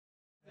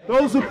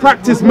Those who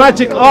practice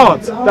magic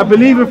arts, that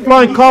believe in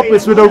flying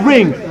carpets with a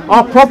ring,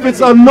 our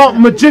prophets are not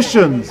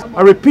magicians.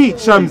 I repeat,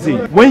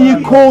 Shamsi, when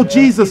you call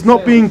Jesus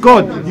not being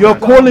God, you are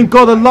calling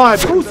God a liar.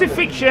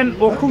 Crucifixion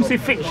or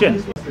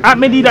crucifixion. At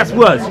Medidas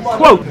words,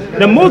 quote,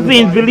 the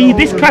Muslims believe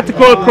this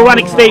categorical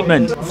Quranic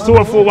statement,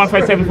 Surah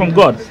 4157 from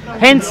God.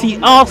 Hence he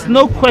asks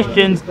no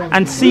questions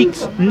and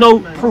seeks no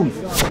proof.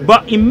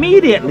 But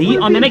immediately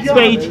on the next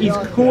page he's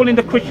calling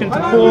the Christians to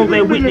call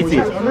their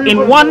witnesses.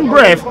 In one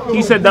breath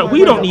he said that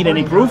we don't need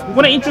any proof,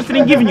 we're not interested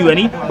in giving you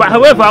any, but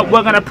however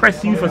we're going to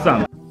press you for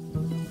some.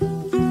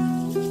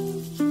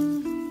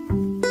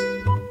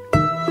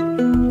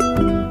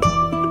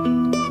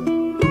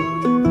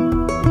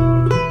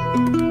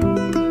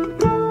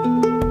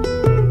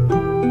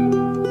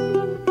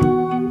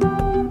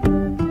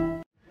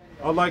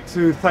 I'd like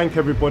to thank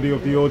everybody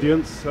of the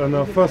audience,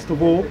 and first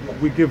of all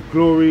we give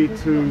glory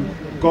to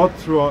God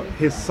through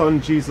his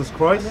son Jesus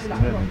Christ.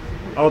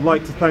 I would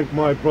like to thank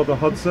my brother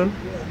Hudson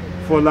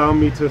for allowing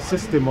me to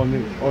assist him on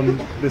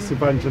this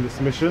evangelist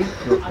mission.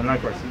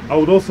 I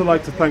would also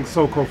like to thank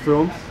Soco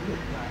Films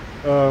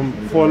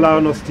for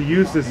allowing us to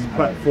use this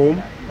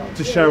platform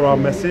to share our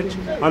message.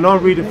 I know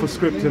I'm reading for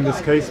script in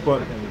this case,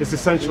 but it's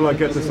essential I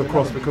get this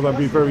across because I've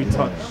been very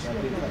touched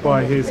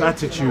by his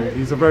attitude.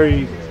 He's a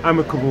very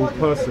amicable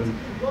person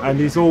and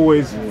he's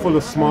always full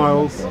of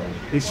smiles.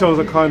 He shows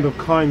a kind of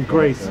kind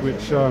grace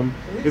which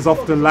is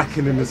often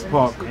lacking in this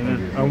park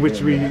and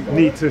which we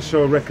need to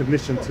show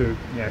recognition to.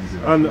 Yes.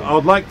 And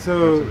I'd like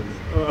to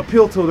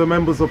appeal to the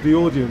members of the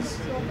audience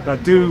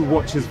that do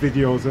watch his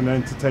videos and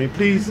entertain.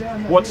 Please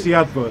watch the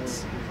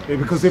adverts,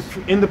 because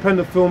if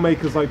independent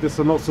filmmakers like this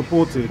are not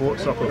supported,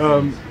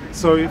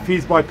 so if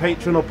he's by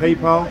Patreon or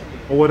PayPal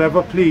or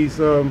whatever, please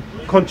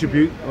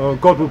contribute.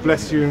 God will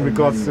bless you in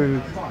regards to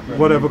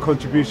whatever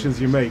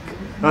contributions you make.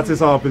 That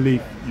is our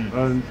belief,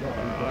 and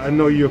I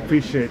know you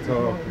appreciate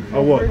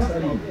our work.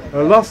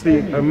 Lastly,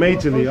 and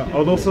majorly,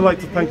 I'd also like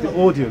to thank the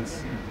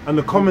audience and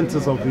the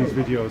commenters of these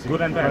videos.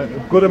 Good and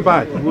bad. Good and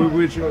bad.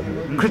 Which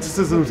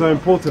criticisms are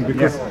important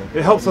because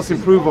it helps us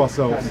improve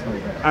ourselves.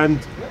 And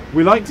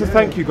we like to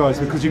thank you guys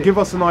because you give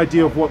us an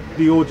idea of what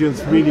the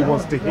audience really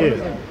wants to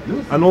hear,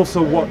 and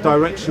also what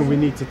direction we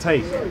need to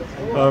take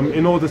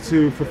in order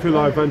to fulfill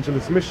our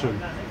evangelist mission.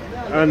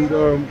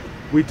 And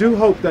we do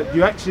hope that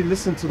you actually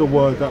listen to the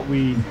word that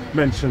we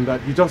mentioned, that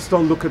you just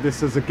don't look at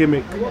this as a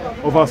gimmick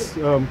of us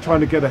trying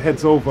to get our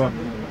heads over.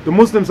 The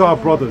Muslims are our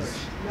brothers,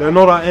 they're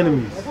not our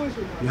enemies.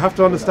 You have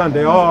to understand,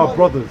 they are our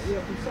brothers.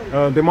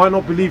 They might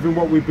not believe in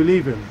what we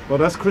believe in, but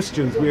as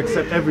Christians we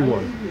accept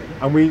everyone,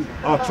 and we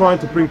are trying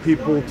to bring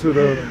people to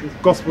the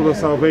gospel of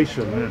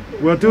salvation.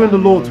 We're doing the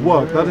Lord's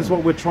work, that is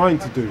what we're trying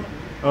to do.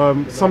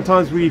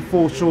 Sometimes we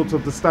fall short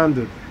of the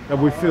standard that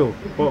we feel,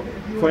 but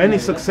for any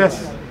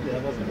success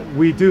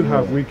we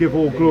give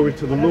all glory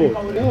to the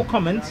Lord. All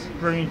comments,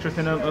 very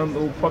interesting,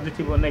 all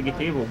positive or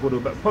negative, or good or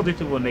bad,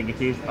 positive or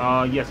negative,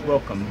 are yes,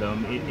 welcomed.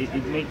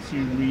 It makes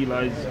you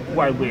realize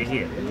why we're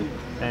here.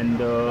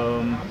 And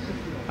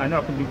I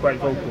know I can be quite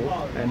vocal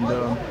and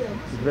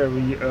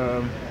very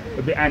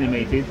a bit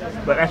animated,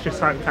 but that's just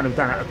kind of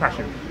done out of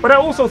passion. But I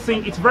also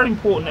think it's very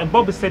important, and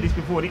Bob has said this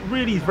before, it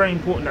really is very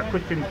important that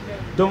Christians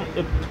don't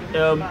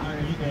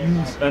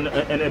use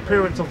an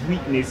appearance of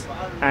weakness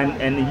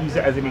and use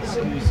it as an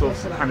excuse of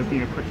kind of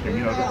being a Christian.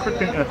 You know, the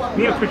Christian,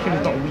 being a Christian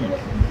is not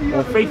weak,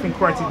 or faith in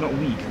Christ is not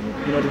weak.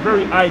 You know, the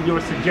very idea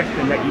of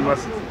suggesting that you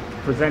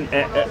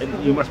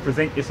must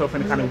present yourself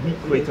in a kind of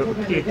weak way to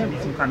appear to be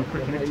some kind of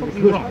Christian is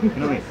totally wrong. You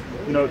know what I mean?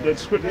 You know, the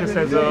scripture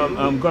says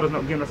God has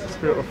not given us a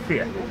spirit of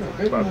fear,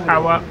 but of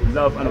power,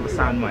 love, and of a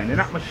sound mind, and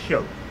that must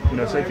show. You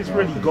know, so if it's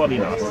really God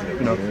in us, you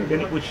know, then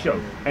it would show.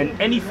 And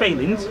any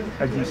failings,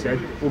 as you said,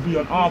 will be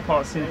on our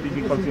part simply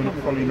because you're not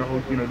following the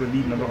whole, you know, the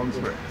leading of the Holy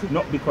Spirit,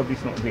 not because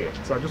it's not there.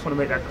 So I just want to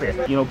make that clear.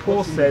 You know,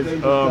 Paul says, you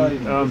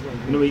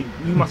know,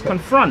 you must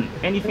confront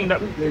anything that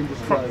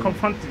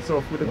confronts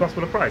itself with the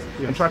gospel of Christ,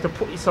 and try to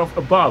put itself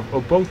above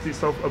or boast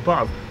itself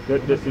above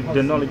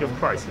the knowledge of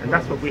Christ. And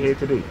that's what we're here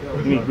to do.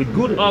 I mean, with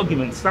good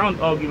arguments, sound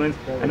arguments,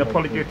 and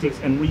apologetics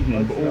and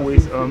reasoning, but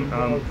always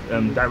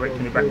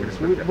directing it back to the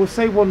scripture. We'll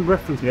say one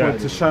reference point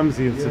to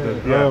Shamsi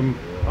incident.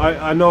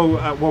 I know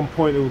at one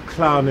point it was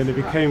clown and it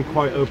became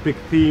quite a big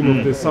theme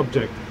of the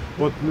subject,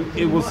 but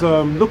it was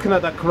looking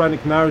at that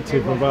Quranic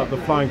narrative about the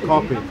flying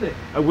carpet,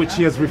 which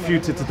he has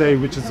refuted today,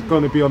 which is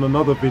going to be on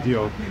another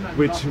video,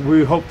 which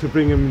we hope to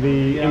bring him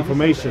the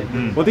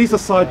information. But these are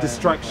side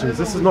distractions.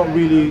 This is not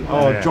really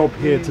our job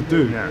here to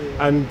do.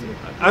 And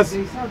as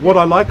what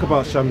I like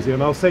about Shamsi,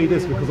 and I'll say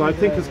this because I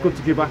think it's good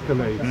to give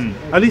accolades,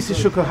 at least he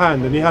shook her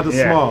hand and he had a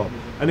smile.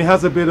 And he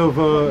has a bit of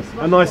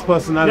a nice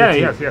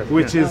personality,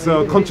 which is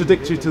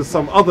contradictory to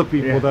some other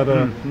people that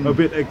are a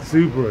bit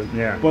exuberant.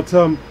 But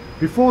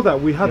before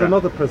that, we had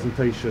another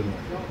presentation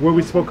where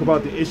we spoke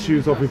about the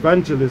issues of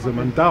evangelism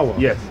and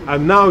dawah.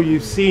 And now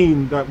you've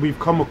seen that we've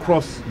come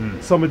across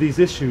some of these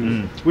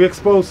issues. We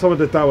exposed some of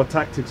the dawah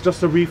tactics,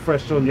 just a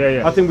refresh on.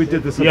 I think we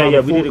did this about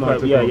a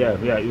fortnight ago.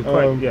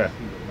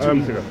 2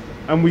 weeks ago.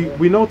 And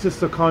we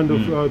noticed a kind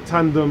of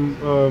tandem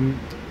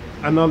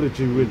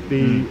analogy with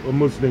the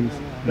Muslims,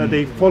 that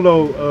they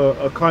follow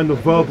a kind of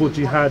verbal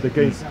jihad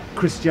against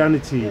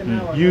Christianity,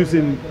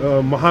 using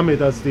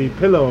Muhammad as the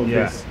pillar of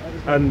this,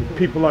 and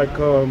people like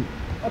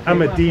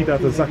Ahmed Didat,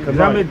 Zakir Naik.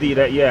 Ahmed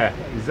Didat, yeah.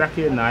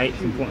 Zakir Naik,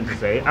 it's important to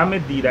say.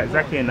 Ahmed Didat,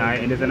 Zakir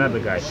Naik, and there's another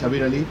guy.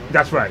 Shabir Ali?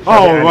 That's right.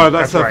 Oh, wow,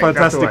 that's a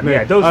fantastic name.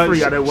 Yeah, those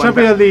three are the ones.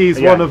 Shabir Ali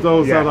is one of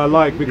those that I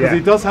like, because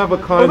he does have a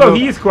kind Although of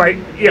he is quite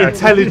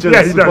intelligence,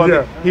 he does,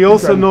 but he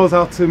also knows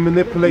how to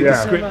manipulate the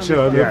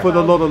scripture and put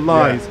a lot of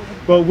lies.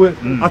 But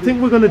I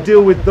think we're going to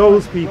deal with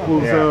those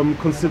people's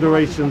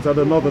considerations at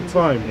another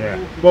time.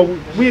 But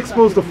we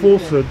expose the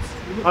falsehoods.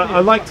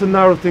 I like to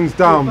narrow things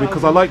down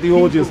because I like the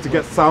audience to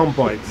get sound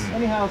bites.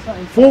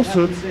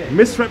 Falsehoods,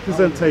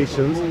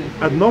 misrepresentations,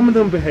 ad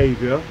nominem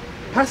behavior,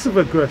 passive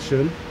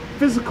aggression,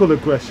 physical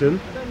aggression,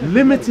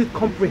 limited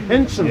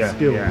comprehension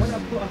skills,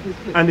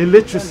 and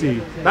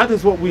illiteracy. That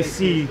is what we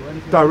see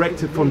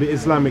directed from the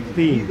Islamic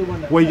theme,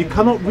 where you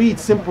cannot read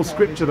simple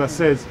scripture that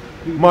says,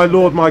 "My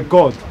Lord, my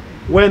God,"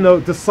 when a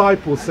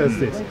disciple says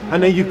this,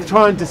 and then you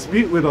try and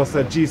dispute with us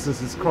that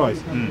Jesus is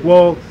Christ.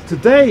 Well,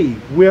 today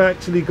we're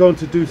actually going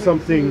to do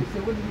something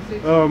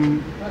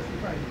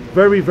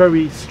very,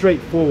 very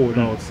straightforward,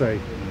 I would say.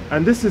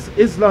 And this is,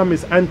 Islam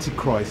is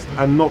antichrist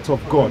and not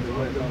of God.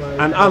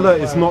 And Allah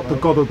is not the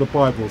God of the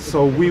Bible.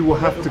 So we will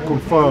have to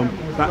confirm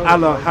that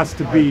Allah has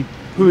to be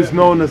who is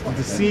known as the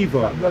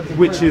deceiver,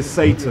 which is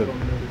Satan.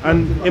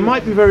 And it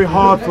might be very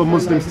hard for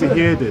Muslims to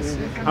hear this.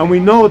 And we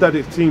know that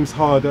it seems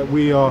hard that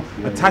we are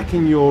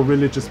attacking your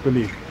religious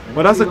belief.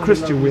 But as a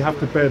Christian, we have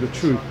to bear the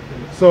truth.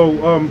 So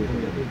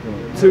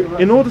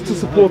in order to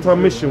support our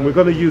mission, we're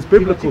going to use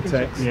biblical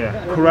texts,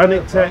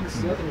 Quranic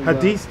texts,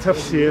 hadith,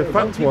 tafsir,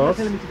 fatwas,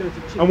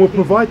 and we'll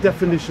provide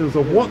definitions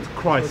of what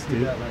Christ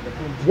is,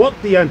 what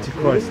the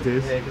Antichrist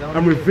is,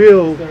 and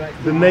reveal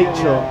the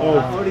nature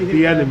of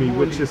the enemy,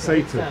 which is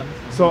Satan.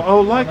 So I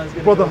would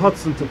like Brother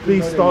Hudson to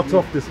please start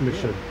off this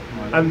mission.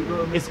 And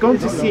it's going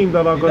to seem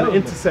that I'm going to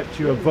intercept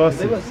you at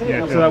verses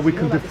so that we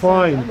can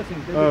define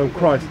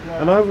Christ.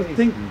 And I would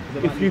think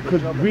if you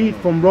could read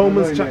from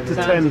Romans chapter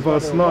 10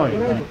 verse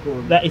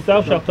 9. That if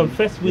thou shalt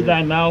confess with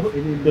thy mouth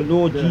the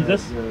Lord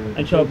Jesus,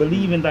 and shalt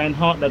believe in thine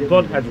heart that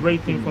God has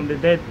raised him from the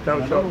dead,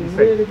 thou shalt be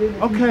saved.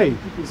 Okay,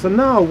 so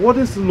now what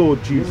is the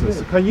Lord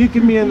Jesus? Can you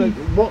give me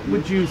what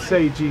would you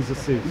say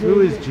Jesus is?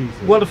 Who is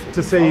Jesus? Well,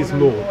 to say he's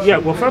Lord. Yeah,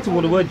 well, first of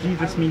all, the word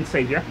Jesus means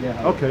Savior.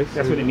 Okay.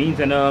 That's what it means,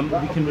 and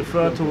we can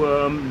refer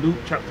to Luke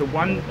chapter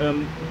 1,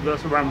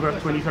 verse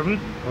 27.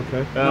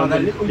 Okay.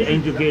 The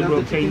angel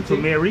Gabriel came to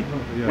Mary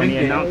when he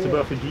announced the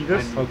birth of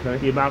Jesus. Okay.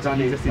 He announced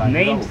Jesus'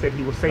 name, said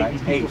he will save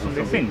these people from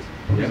their sins.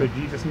 So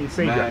Jesus means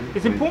Savior.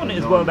 It's important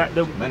as well that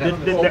the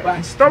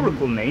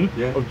historical name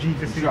of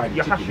Jesus is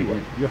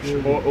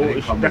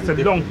Yahshua. Or that's a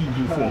long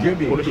Hebrew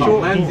form. Or the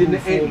short Hebrew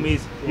form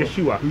is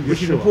Yeshua,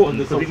 which is important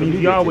because it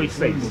means Yahweh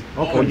saves,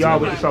 or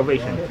Yahweh is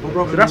salvation.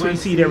 So that's what you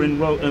see there in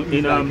Luke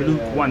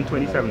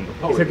 1:27.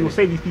 It said he will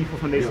save these people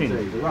from their sins.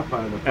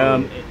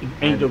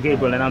 Angel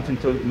Gabriel announcing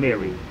to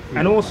Mary.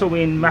 And also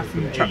in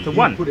Matthew chapter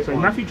 1. So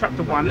in Matthew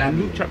chapter 1 and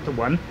Luke chapter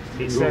 1,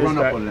 it says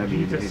that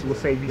Jesus will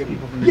save these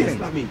people from their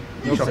sins.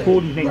 You shall call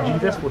his name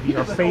Jesus, for he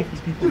shall save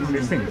these people from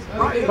their sins.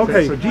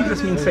 Okay. So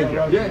Jesus means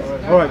Savior.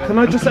 Alright, can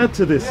I just add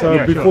to this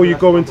before you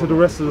go into the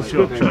rest of the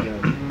scripture?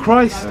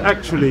 Christ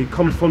actually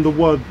comes from the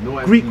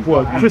Greek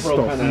word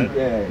Christos,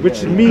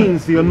 which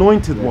means the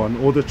anointed one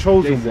or the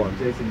chosen one.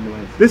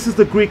 This is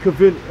the Greek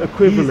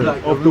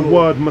equivalent of the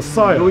word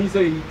Messiah.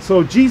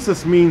 So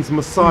Jesus means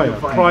Messiah,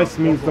 Christ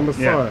means the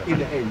Messiah.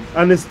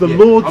 And it's the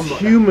Lord's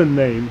human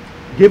name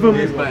given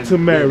to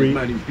Mary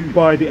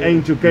by the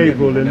angel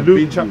Gabriel in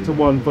Luke chapter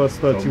 1 verse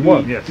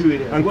 31.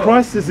 And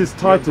Christ is his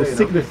title,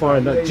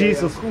 signifying that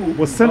Jesus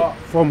was sent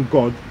from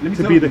God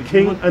to be the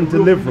King and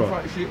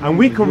Deliverer. And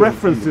we can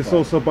reference this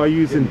also by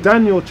using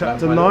Daniel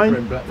chapter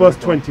 9 verse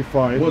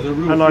 25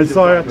 and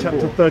Isaiah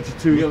chapter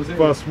 32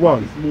 verse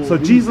 1. So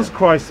Jesus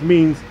Christ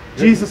means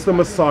Jesus the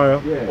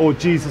Messiah or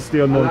Jesus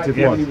the Anointed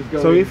One.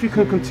 So if you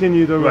can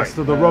continue the rest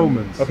of the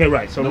Romans. Okay,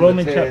 right. So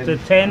Romans chapter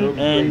 10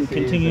 and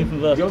continuing from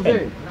verse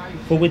 10.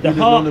 For with the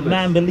heart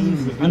man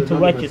believes unto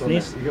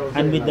righteousness,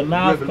 and with the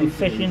mouth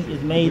confession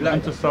is made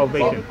unto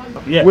salvation.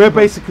 We're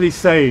basically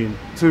saying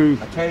to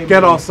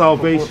get our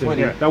salvation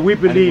that we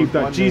believe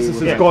that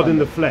Jesus is God in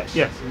the flesh.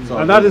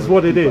 And that is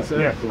what it is.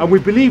 And we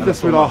believe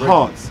this with our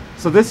hearts.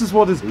 So this is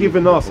what has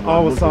given us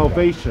our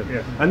salvation.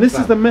 And this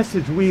is the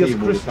message we as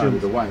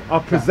Christians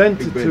are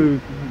presented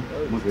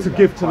to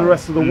give to the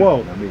rest of the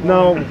world.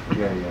 Now,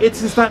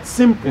 it is that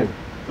simple.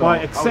 By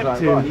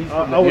accepting,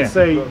 I would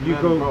say you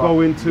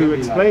go into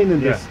explaining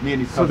this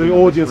so the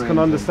audience can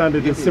understand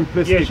it in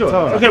simplistic terms.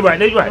 Okay, right,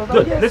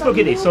 good. Let's look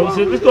at this. So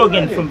let's go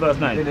again from verse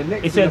 9.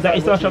 It says that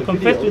if thou shalt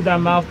confess with thy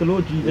mouth the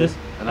Lord Jesus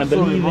and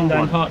believe in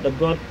thine heart that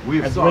God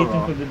has raised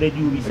him from the dead,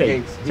 you will be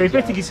saved. So he's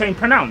basically saying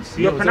pronounce. So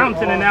you're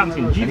pronouncing and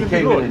announcing Jesus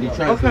is Lord. Okay.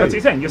 That's what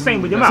he's saying. You're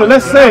saying with your mouth. So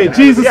let's say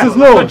Jesus is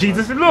Lord.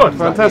 Jesus is Lord.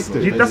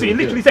 Fantastic. That's what you're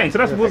literally saying. So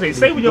that's what we'll say.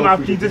 Say with your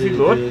mouth Jesus is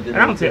Lord.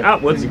 Announce it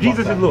outwards.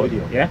 Jesus is Lord.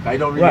 Yeah.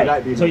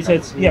 Right. So he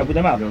says, with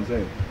the mouth.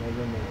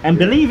 and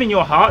believe in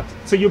your heart.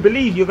 So you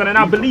believe, you're going to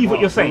now believe what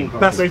you're saying.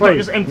 That's so it's faith. not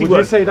just empty Would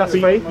words. you say that's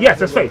faith? Yes,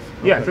 that's faith.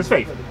 Yes, that's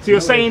faith. So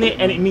you're saying it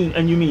and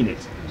you mean it.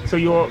 So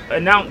you're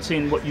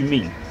announcing what you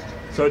mean.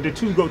 So the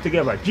two go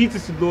together.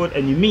 Jesus is Lord,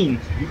 and you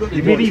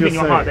believe in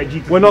your heart that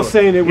Jesus is Lord. We're not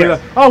saying it with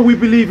we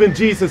believe in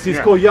Jesus, he's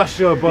called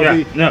Yeshua,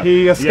 but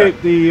he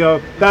escaped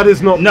the... that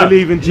is not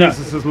believing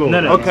Jesus as Lord.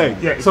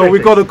 Okay, so we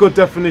got a good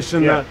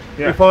definition that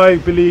if I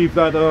believe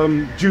that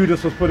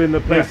Judas was put in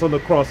the place on the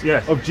cross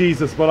of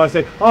Jesus, but I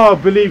say, I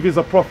believe he's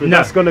a prophet,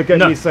 that's going to get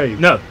me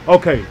saved.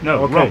 Okay,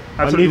 wrong.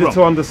 I needed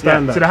to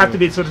understand that. So there has to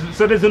be, so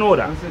there's an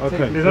order.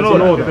 Okay, there's an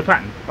order, there's a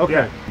pattern.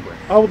 Okay,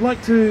 I would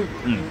like to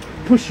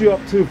push you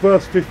up to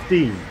verse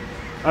 15,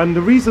 and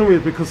the reason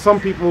is because some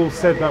people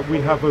said that we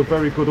have a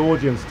very good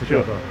audience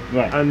together,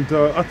 and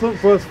I thought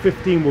verse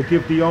 15 will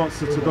give the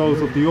answer to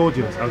those of the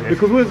audience,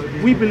 because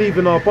we believe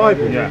in our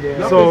Bible,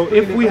 so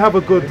if we have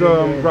a good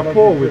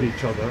rapport with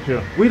each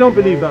other, we don't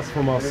believe that's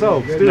from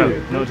ourselves, do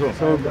we? No, at all.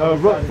 So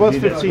verse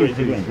 15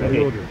 please, for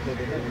the audience.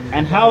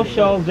 And how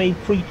shall they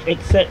preach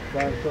except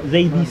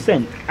they be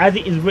sent? As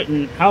it is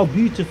written, how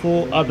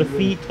beautiful are the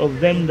feet of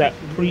them that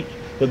preach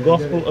the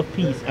gospel of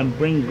peace and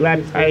bring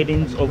glad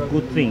tidings of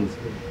good things.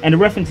 And the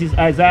reference is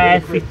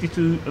Isaiah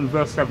 52 and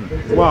verse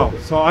 7. Wow,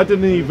 so I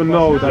didn't even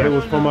know that it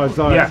was from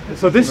Isaiah.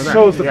 So this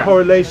shows the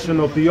correlation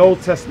of the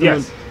Old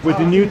Testament with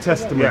the New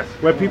Testament,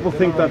 where people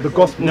think that the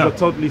Gospels are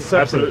totally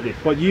separate. Absolutely.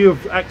 But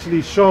you've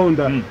actually shown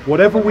that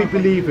whatever we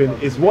believe in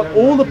is what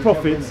all the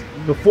prophets,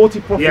 the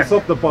 40 prophets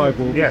of the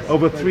Bible,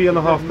 over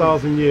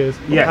 3,500 years,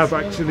 have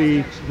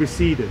actually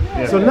received.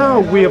 So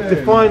now we have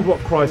defined what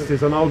Christ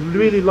is, and I would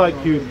really like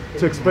you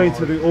to explain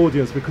to the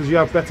audience, because you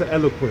have better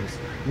eloquence,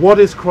 what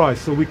is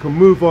Christ, so we can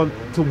move on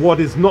to what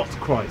is not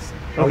Christ.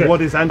 And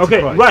what is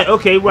Antichrist?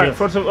 Right.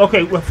 First of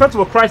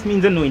all, Christ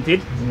means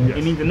anointed.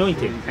 It means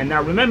anointed. And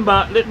now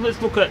remember,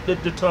 let's look at the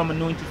term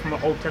anointed from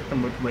an Old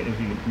Testament point of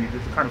view.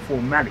 There's a kind of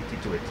formality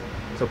to it.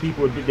 So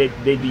people would be,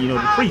 they'd be, the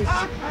priests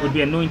would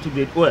be anointed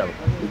with oil.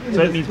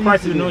 So it means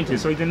Christ is anointed.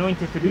 So he's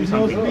anointed to do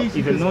something.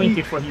 He's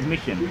anointed for his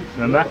mission.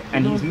 Remember?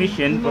 And his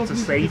mission was to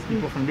save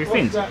people from their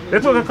sins.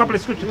 Let's look at a couple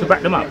of scriptures to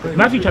back them up.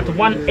 Matthew chapter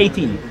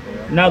 1:18.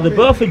 Now the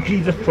birth of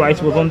Jesus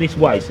Christ was on this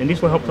wise, and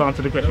this will help to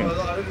answer the question.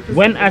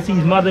 When as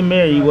his mother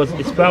Mary was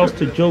espoused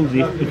to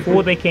Joseph,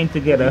 before they came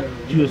together,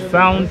 she was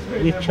found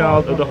with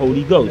child of the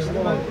Holy Ghost.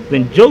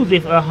 Then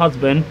Joseph, her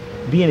husband,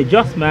 being a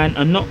just man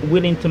and not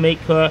willing to make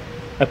her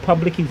a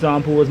public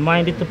example, was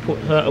minded to put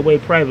her away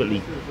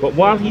privately. But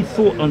while he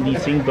thought on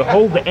these things,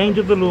 behold, the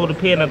angel of the Lord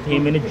appeared unto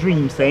him in a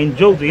dream, saying,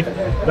 Joseph,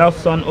 thou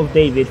son of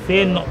David,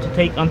 fear not to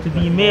take unto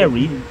thee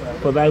Mary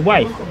for thy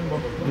wife,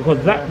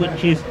 because that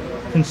which is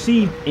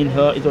conceived in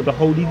her is of the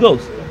Holy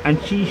Ghost,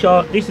 and she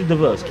shall, this is the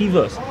verse, key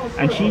verse,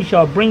 and she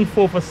shall bring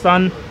forth a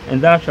son,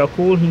 and thou shalt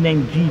call his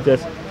name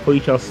Jesus, for he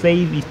shall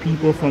save his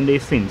people from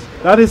their sins.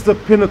 That is the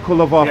pinnacle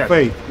of our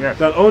faith,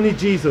 that only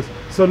Jesus.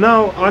 So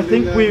now I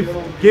think we've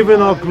given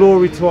our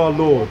glory to our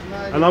Lord,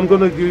 and I'm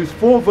going to use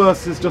 4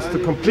 verses just to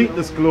complete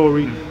this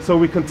glory, so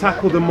we can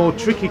tackle the more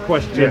tricky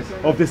question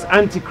of this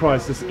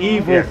Antichrist, this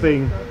evil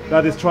thing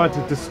that is trying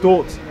to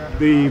distort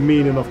the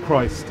meaning of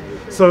Christ.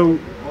 So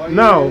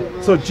now,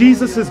 so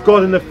Jesus is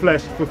God in the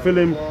flesh,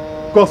 fulfilling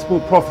gospel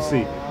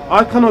prophecy.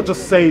 I cannot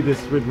just say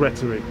this with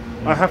rhetoric.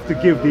 I have to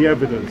give the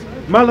evidence.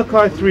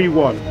 Malachi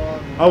 3:1.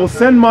 I will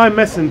send my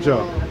messenger,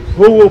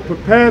 who will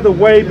prepare the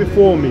way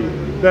before me.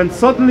 Then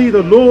suddenly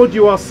the Lord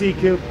you are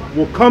seeking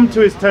will come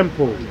to his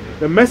temple.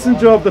 The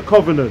messenger of the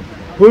covenant,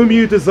 whom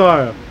you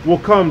desire, will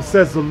come,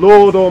 says the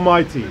Lord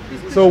Almighty.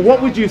 So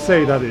what would you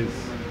say that is?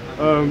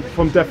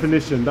 From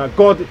definition, that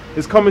God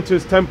is coming to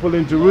his temple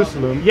in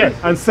Jerusalem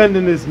and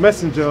sending his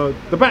messenger,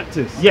 the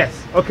Baptist.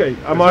 Okay,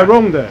 am I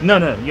wrong there? No,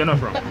 you're not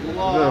wrong.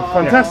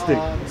 Fantastic.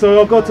 So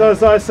I'll go to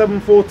Isaiah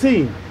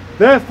 7:14.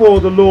 Therefore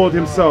the Lord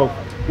himself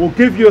will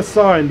give you a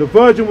sign. The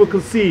virgin will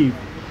conceive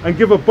and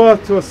give a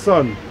birth to a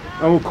son,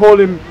 and will call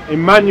him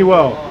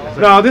Emmanuel.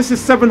 Now this is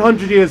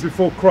 700 years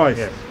before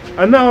Christ.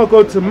 And now I'll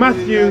go to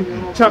Matthew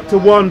chapter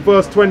 1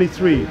 verse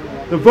 23.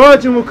 The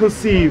virgin will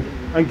conceive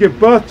and give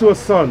birth to a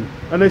son,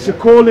 and they shall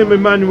call him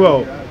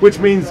Emmanuel, which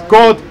means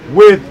God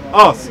with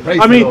us.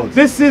 I mean,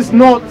 this is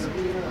not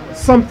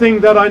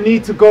something that I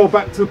need to go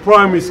back to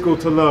primary school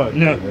to learn.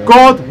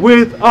 God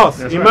with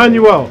us,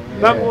 Emmanuel.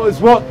 That is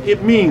what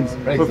it means,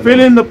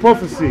 fulfilling the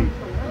prophecy.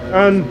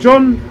 And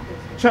John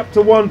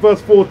chapter 1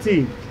 verse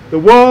 14. The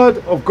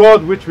word of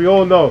God, which we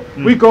all know.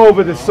 We go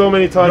over this so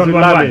many times with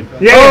Lamin.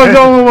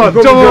 John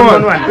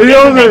 1. In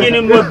the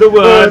beginning was the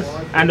word,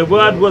 and the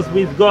word was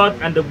with God,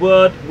 and the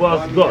word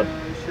was God.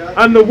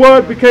 And the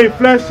word became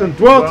flesh and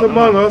dwelt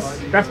among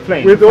us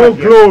with all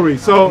Five, glory.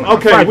 So,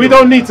 okay, we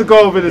don't need to go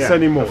over this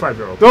anymore.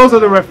 Those are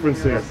the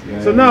references.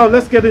 So now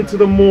let's get into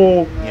the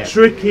more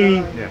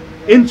tricky,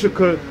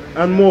 intricate,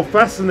 and more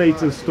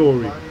fascinating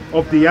story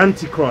of the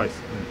Antichrist.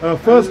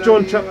 1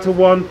 John chapter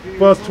 1,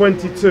 verse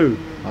 22.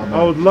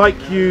 I would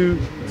like you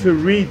to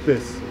read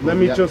this. Let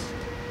me just,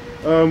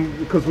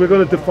 because we're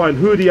going to define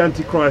who the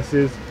Antichrist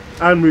is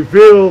and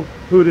reveal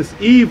who this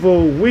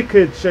evil,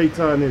 wicked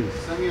Shaitan is.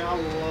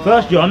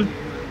 1 John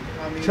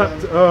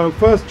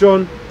 1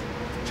 John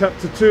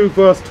chapter 2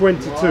 verse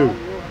 22.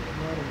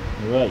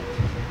 Right.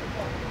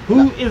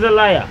 Who is a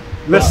liar?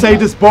 Let's say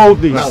this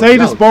boldly. Say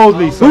this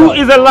boldly. Who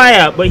is a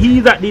liar but he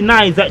that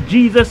denies that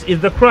Jesus is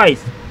the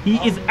Christ? He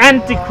is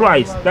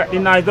Antichrist that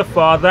denies the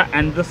Father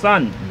and the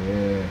Son.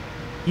 Yeah.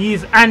 He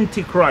is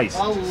Antichrist.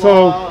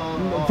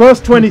 So, verse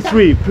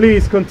 23,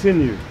 please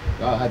continue.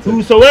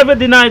 Whosoever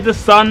denies the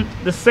Son,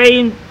 the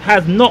same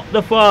has not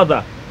the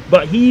Father.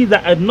 But he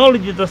that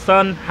acknowledges the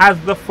Son has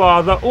the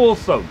Father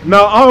also.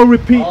 Now I'll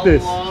repeat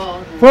this.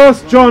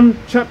 1 John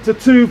chapter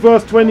 2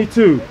 verse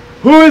 22.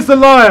 Who is the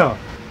liar?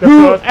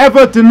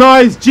 Whoever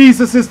denies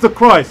Jesus is the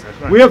Christ.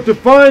 Right. We have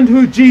defined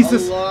who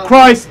Jesus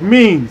Christ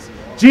means.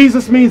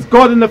 Jesus means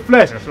God in the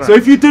flesh. Right. So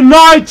if you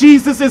deny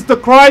Jesus is the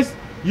Christ,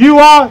 you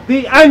are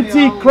the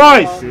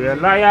Antichrist. You're a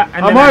liar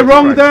and Am I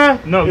wrong there?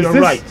 No, Is you're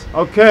this- right.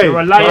 Okay. You're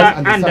a liar Christ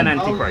and the and Son. an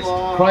Antichrist.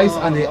 Christ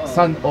and the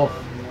Son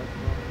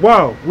of.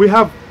 Wow, we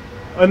have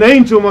an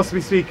angel must be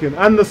speaking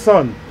and the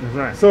Son. That's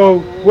right. So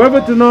whoever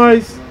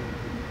denies,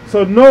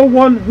 so no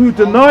one who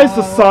denies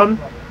the Son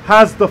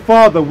has the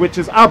Father, which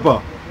is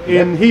Abba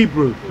in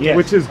Hebrew, Yes.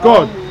 which is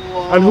God.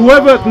 And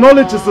whoever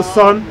acknowledges the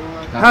Son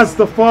has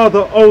the Father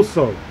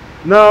also.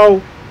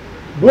 Now,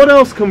 what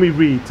else can we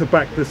read to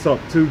back this up,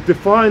 to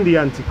define the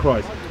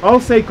Antichrist? I'll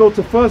say go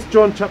to 1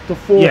 John chapter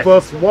 4 Yes.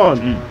 verse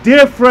 1.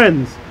 Dear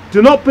friends,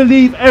 do not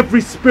believe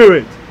every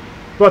spirit,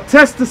 but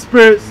test the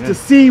spirits to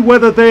see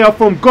whether they are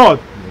from God.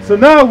 So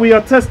now we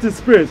are testing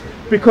spirits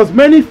because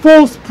many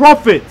false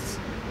prophets,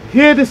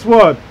 hear this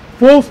word,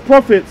 false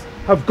prophets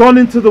have gone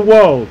into the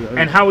world.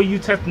 And how are you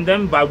testing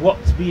them? By what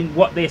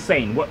they're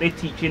saying, what they're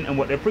teaching, and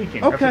what they're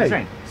preaching. That's what Okay. I'm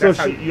saying. So That's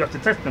how you have to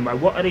test them by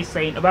what are they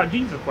saying about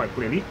Jesus quite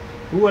clearly.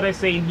 Who are they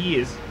saying he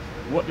is?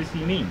 What does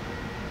he mean?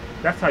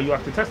 That's how you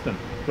have to test them.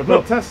 But Well,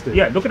 look, test it.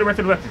 Yeah, look at the rest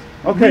of the verses.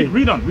 Okay.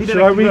 Read on. Read the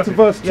Shall I next read verses. to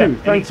verse 2? Yeah, and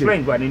Thank you.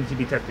 explain why they need to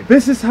be tested.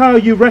 This is how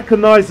you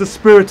recognize the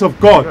Spirit of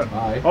God.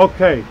 Aye.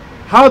 Okay.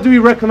 How do we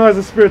recognize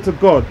the Spirit of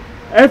God?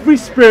 Every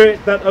spirit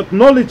that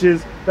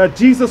acknowledges that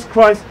Jesus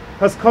Christ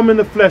has come in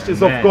the flesh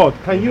is of Amen. God.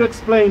 Can you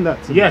explain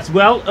that to me? Yes,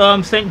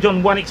 well, St.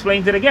 John 1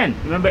 explains it again.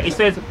 Remember, it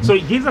says, so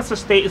it gives us the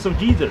status of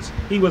Jesus.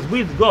 He was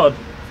with God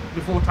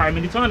before time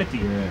and eternity.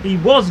 Yeah. He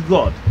was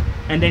God,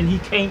 and then he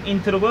came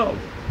into the world.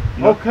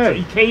 You know? Okay. So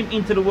he came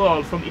into the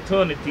world from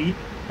eternity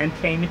and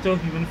came into a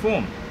human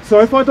form. So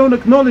if I don't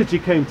acknowledge he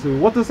came to,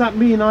 what does that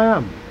mean I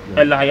am?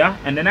 A liar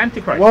and an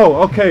antichrist.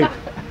 Whoa, okay.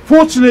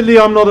 Fortunately,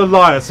 I'm not a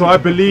liar, so I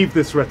believe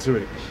this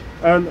rhetoric.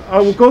 And I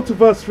will go to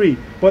verse 3.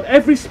 But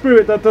every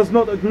spirit that does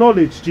not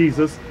acknowledge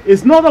Jesus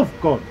is not of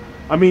God.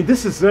 I mean,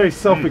 this is very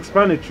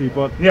self-explanatory,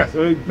 but Yes,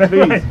 that's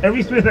please. right.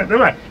 Every spirit, that's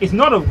right. It's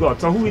not of God,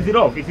 so who is it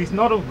of? If it's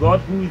not of God,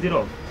 who is it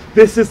of?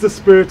 This is the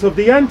spirit of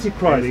the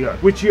Antichrist, There you go.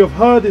 which you have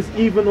heard is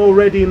even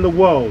already in the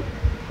world.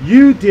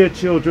 You, dear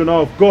children,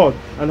 are of God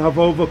and have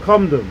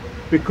overcome them,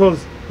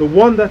 because the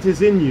one that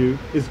is in you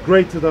is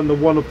greater than the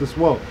one of this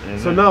world.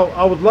 So Amen. now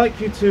I would like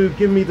you to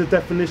give me the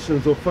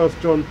definitions of 1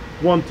 John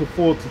 1 to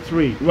 4 to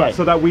 3, Right.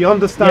 so that we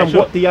understand Yeah, sure.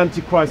 what the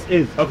Antichrist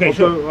is. Okay, Although,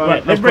 sure.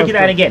 Right, let's of break course, it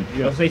down again.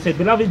 Yeah. So he said,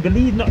 beloved,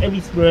 believe not every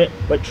spirit,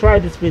 but try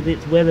the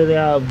spirits whether they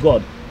are of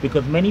God,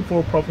 because many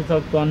false prophets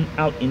have gone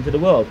out into the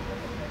world.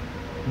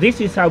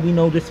 This is how we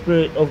know the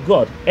Spirit of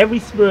God. Every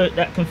spirit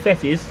that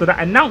confesses, so that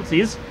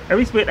announces,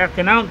 every spirit that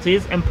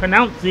announces and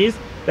pronounces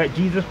that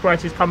Jesus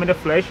Christ is come in the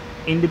flesh,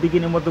 in the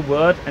beginning was the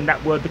Word, and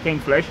that Word became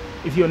flesh.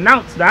 If you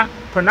announce that,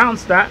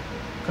 pronounce that,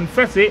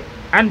 confess it,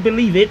 and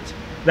believe it,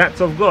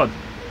 that's of God.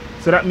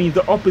 So that means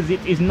the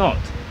opposite is not.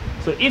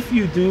 So if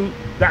you do,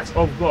 that's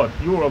of God.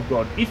 You're of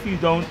God. If you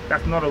don't,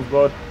 that's not of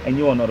God, and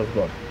you're not of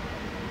God.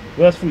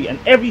 Verse 3, and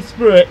every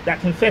spirit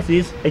that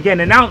confesses, again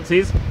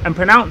announces and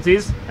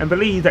pronounces and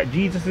believes that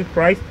Jesus is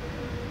Christ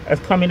has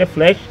come in the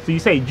flesh. So you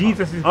say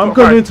Jesus is I'm Christ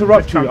going to has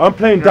interrupt come- you. I'm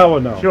playing Yeah,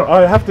 Dawa now. Sure.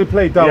 I have to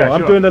play Dawa. Yeah,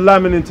 I'm sure. doing the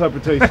Lamin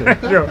interpretation.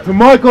 Sure. To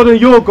my God and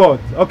your God.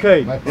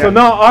 Okay. My So father.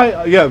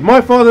 now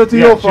my father to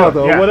Yeah, your sure,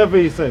 father, yeah. or whatever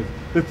he says.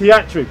 The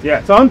theatrics.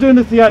 Yeah. So I'm doing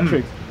the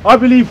theatrics. I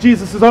believe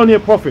Jesus is only a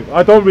prophet.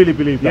 I don't really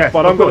believe that, Yes,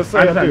 but of I'm going to course. say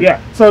I Understand, do. yeah.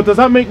 So does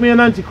that make me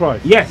an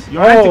antichrist? Yes,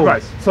 you're an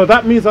antichrist. So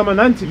that means I'm an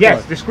antichrist.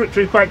 Yes, the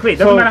scripture is quite clear. It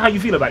doesn't So- matter how you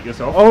feel about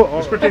yourself. Oh,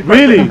 The scripture is quite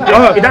really? clear.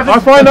 It doesn't- I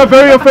find that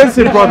very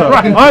offensive, brother.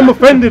 I'm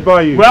offended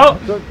by you. Well,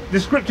 the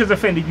scripture's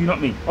offended you, not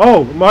me.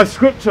 Oh, my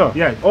scripture.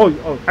 Yeah. Oh.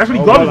 Actually,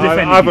 oh, God well, is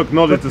offended I've you.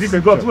 acknowledged But the this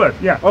scripture. is God's word.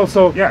 Yeah. Oh,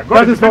 so Yeah, God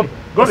that is is not offended.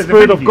 God the is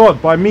spirit of offended you.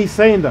 God by me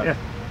saying that. Yeah.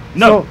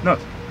 No, So- not.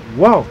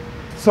 Wow.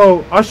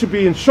 So I should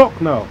be in shock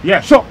now.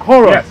 Yes. Shock,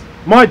 horror. Yes.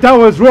 My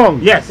dawa is wrong.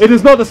 Yes. It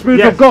is not the spirit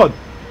Yes. of God.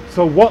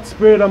 So what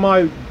spirit am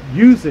I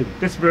using?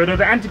 The spirit of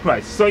the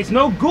Antichrist. So it's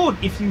no good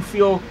if you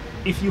feel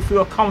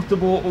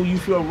comfortable, or you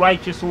feel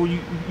righteous, or you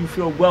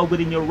feel well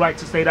within your right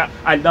to say that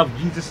I love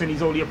Jesus and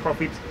he's only a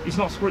prophet. It's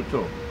not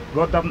scriptural.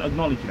 God doesn't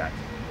acknowledge that.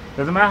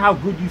 Doesn't matter how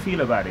good you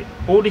feel about it.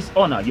 All this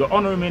honor, you're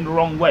honoring him in the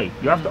wrong way.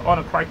 You have to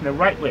honor Christ in the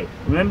right way.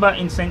 Remember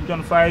in St.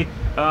 John 5,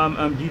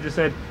 Jesus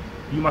said,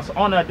 you must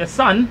honor the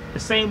Son the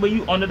same way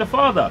you honor the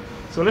Father.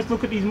 So let's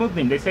look at these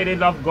Muslims. They say they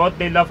love God,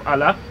 they love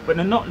Allah, but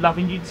they're not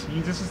loving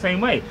Jesus the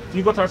same way. So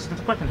you've got to ask the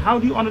question, how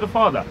do you honor the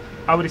Father?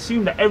 I would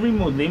assume that every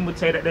Muslim would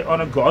say that they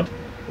honor God,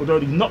 although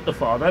he's not the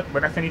Father,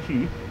 but that's any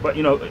true. But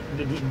you know,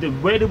 the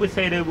way they would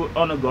say they would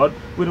honor God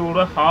with all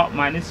their heart,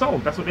 mind, and soul.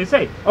 That's what they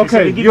say.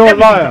 Okay, you're a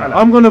liar.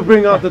 I'm going to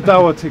bring out the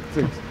dawah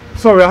tick-ticks.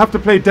 Sorry, I have to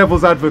play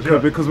devil's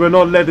advocate because we're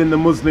not letting the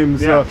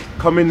Muslims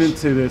coming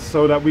into this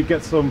so that we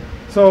get some.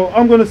 So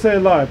I'm going to say a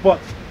lie, but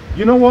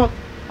you know what?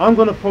 I'm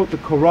going to quote the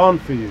Quran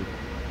for you,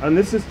 and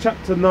this is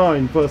chapter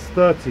 9, verse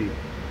 30.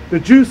 The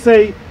Jews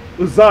say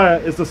Uzziah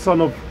is the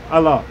son of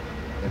Allah.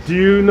 Do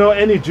you know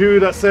any Jew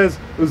that says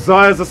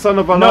Uzziah is the son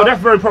of Allah? No,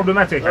 that's very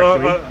problematic,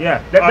 actually.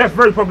 That's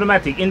very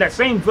problematic. In that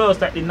same verse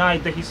that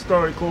denied the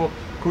historical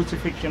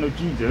crucifixion of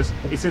Jesus,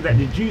 it said that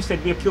the Jews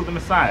said we have killed the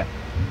Messiah.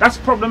 That's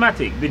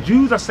problematic. The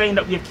Jews are saying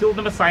that we have killed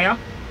the Messiah.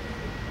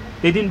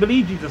 They didn't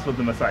believe Jesus was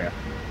the Messiah,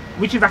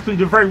 which is actually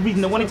the very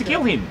reason they wanted to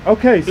kill him.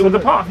 Okay, so it was a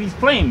part of his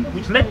claim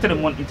which led to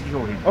them wanting to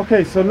kill him.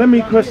 Okay, so let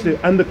me question.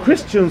 And the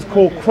Christians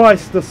call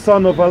Christ the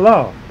Son of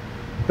Allah.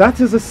 That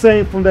is a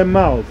saying from their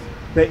mouths.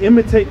 They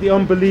imitate the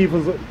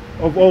unbelievers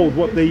of old,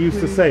 what they used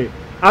to say.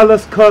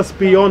 Allah's curse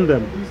be on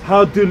them.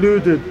 How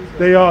deluded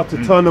they are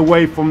to turn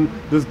away from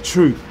the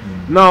truth.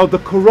 Now, the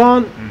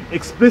Quran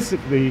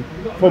explicitly,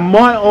 from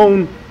my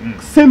own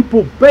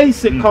simple,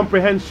 basic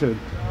comprehension,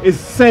 is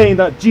saying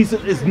that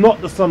Jesus is not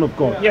the Son of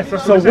God. Yes,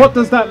 that's so what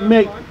does that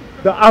make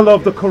the Allah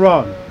of the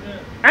Quran?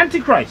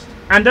 Antichrist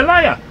and a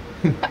liar.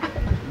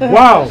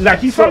 Wow. Like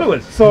his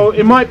followers. So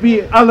it might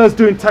be Allah's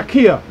doing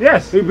taqiyya.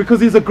 Yes.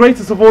 Because he's the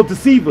greatest of all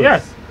deceivers.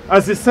 Yes.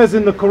 As it says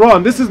in the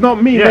Quran. This is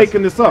not me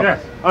making this up.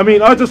 Yes. I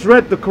mean, I just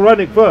read the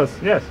Quranic verse.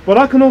 Yes. But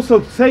I can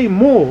also say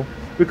more,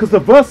 because the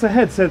verse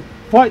ahead said,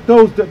 fight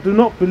those that do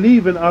not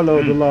believe in Allah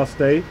on the last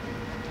day,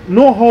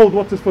 nor hold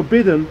what is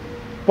forbidden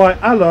by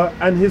Allah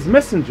and his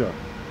messenger,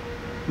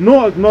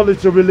 nor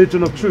acknowledge the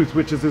religion of truth,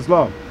 which is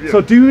Islam.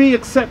 So do we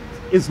accept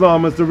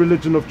Islam as the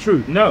religion of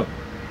truth? No.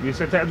 We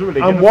accept that as a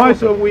religion. And why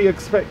don't we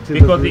expect it?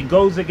 Because it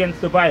goes against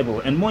the Bible,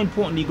 and more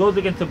importantly, it goes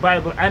against the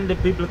Bible and the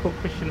biblical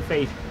Christian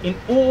faith in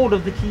all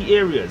of the key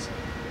areas.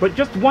 But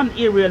just one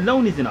area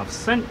alone is enough.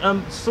 Surah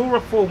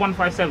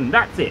 4:157.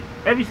 That's it.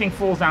 Everything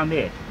falls down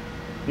there.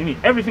 You mean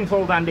everything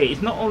falls down there?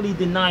 It's not only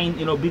denying,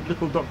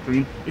 biblical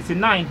doctrine; it's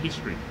denying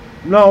history.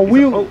 No,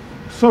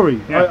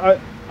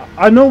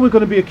 I know we're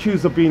going to be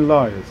accused of being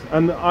liars,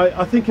 and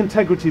I think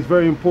integrity is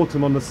very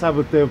important on the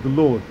Sabbath day of the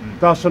Lord.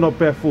 Thou shalt not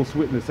bear false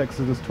witness,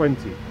 Exodus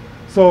 20.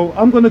 So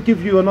I'm going to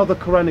give you another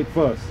Quranic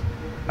verse,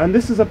 and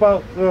this is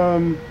about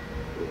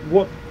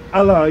what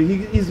Allah,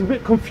 he's a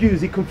bit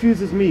confused, he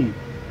confuses me.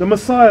 The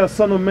Messiah,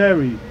 son of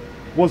Mary,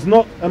 was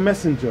not a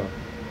messenger.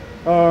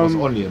 Was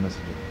only a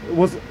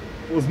messenger.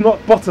 Was not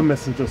but a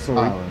messenger,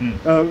 sorry.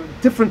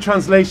 Different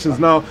translations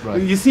now.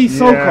 You see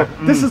Soco,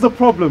 this is the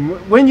problem.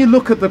 When you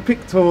look at the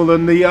pictorial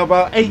and the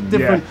about 8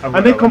 different,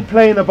 and they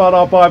complain about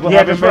our Bible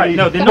having many,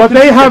 no, but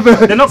they have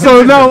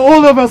so now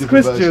all of us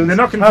Christians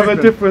have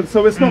a different,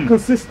 so it's not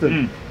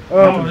consistent.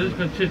 No, it's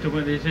consistent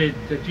when they say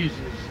that Jesus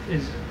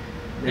is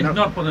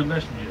not but a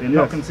messenger. They're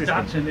not consistent.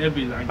 That's in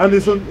every language.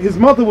 And his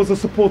mother was a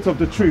supporter of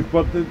the truth,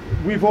 but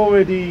we've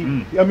already,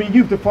 I mean,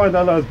 you've defined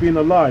Allah as being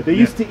a lie. They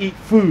used to eat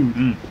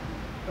food.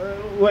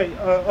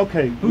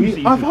 Okay.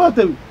 I've heard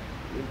that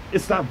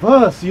it's that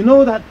verse. You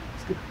know that.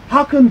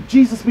 How can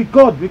Jesus be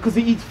God? Because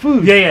he eats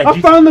food. I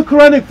found the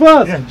Quranic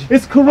verse.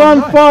 It's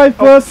Quran 5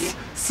 verse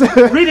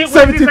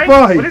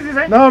 75. What does it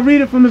say? Now I'll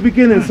read it from the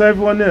beginning so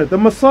everyone knows. The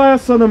Messiah,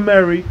 son of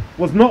Mary,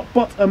 was not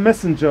but a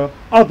messenger.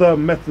 Other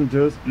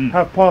messengers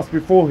have passed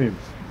before him,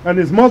 and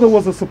his mother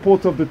was a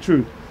supporter of the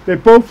truth. They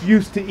both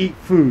used to eat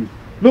food.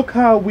 Look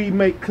how we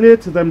make clear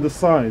to them the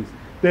signs.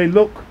 Then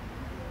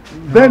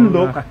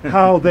look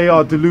how they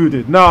are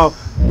deluded. Now,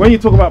 when you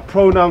talk about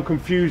pronoun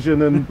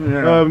confusion and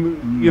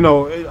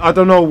I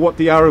don't know what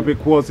the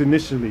Arabic was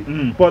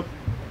initially, but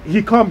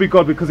he can't be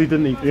God because he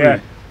didn't eat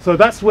food. So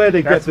that's where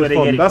they get it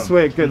from. That's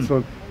where it gets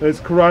from. It's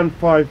Quran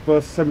 5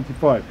 verse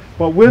 75.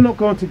 But we're not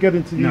going to get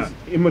into these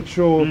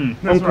immature,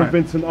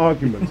 unconvincing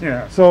arguments.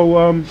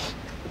 So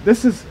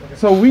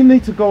so we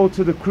need to go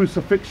to the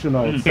crucifixion,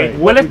 I would say.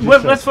 Well,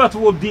 let's first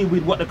of all deal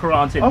with what the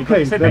Quran said.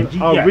 Okay, then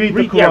I'll read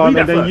the Quran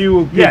and then you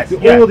will give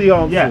all the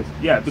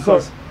answers.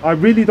 Because so I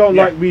really don't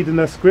like reading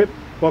their script,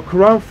 but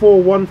Quran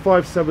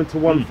 4:157 to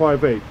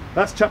 158.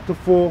 That's chapter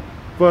 4,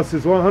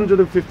 verses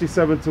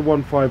 157 to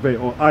 158,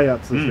 or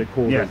ayats as they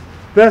call it.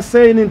 They're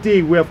saying,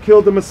 indeed, we have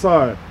killed the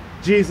Messiah,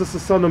 Jesus the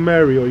son of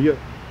Mary, or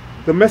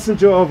the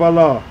messenger of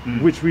Allah,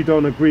 which we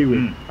don't agree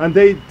with. And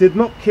they did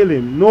not kill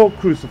him, nor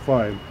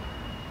crucify him.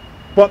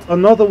 But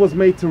another was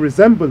made to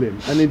resemble him,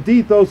 and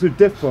indeed those who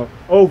differ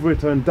over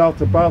it are in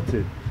doubt about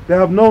it. They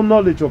have no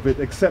knowledge of it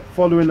except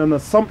following an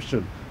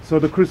assumption. So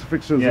the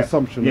crucifixion is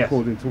assumption,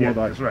 according to what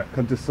I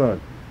can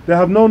discern. They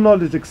have no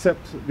knowledge except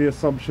the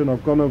assumption.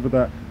 I've gone over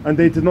that. And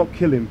they did not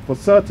kill him. For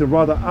certain,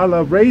 rather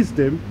Allah raised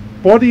him,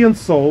 body and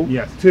soul,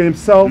 to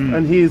himself,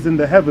 and he is in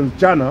the heavens,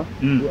 Jannah,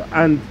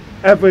 and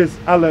ever is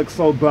Allah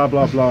exalt, blah,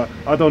 blah, blah.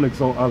 I don't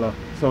exalt Allah.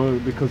 So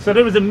because So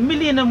there was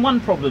 1,000,001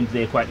 problems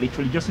there, quite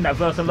literally, just in that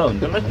verse alone.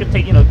 But let's just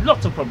take,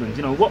 lots of problems.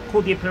 What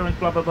called the appearance,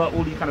 blah blah blah,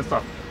 all these kind of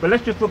stuff. But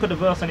let's just look at the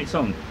verse on its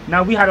own.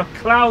 Now we had a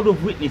cloud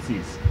of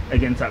witnesses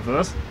against that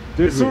verse.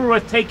 The surah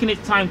has taken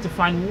its time to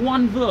find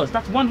one verse.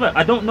 That's one verse.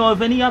 I don't know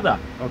of any other,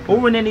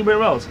 or in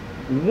anywhere else.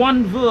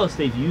 One verse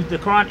they've used. The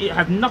Quran, it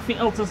has nothing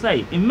else to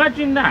say.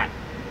 Imagine that.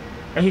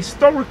 A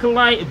historical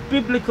lie, a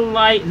biblical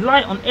lie,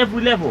 lie on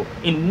every level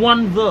in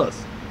one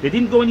verse. They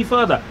didn't go any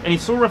further. And in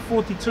Surah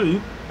 42,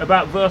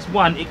 about verse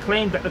 1, it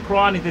claimed that the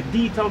Quran is a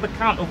detailed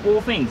account of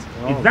all things.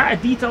 Oh. Is that a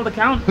detailed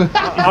account? is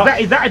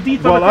that a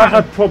detailed account? Well, I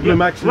had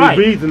problem actually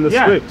reading the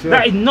script.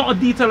 That is not a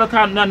detailed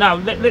account. No,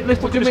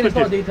 let's look at the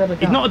scriptures.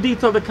 It's not a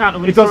detailed account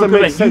of an it doesn't make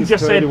event. sense You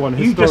just to said anyone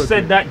you just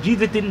said that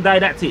Jesus didn't die.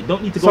 That's it.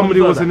 Don't need to go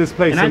Somebody any was further. in his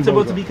place. And I'm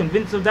supposed to be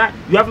convinced of that.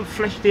 You haven't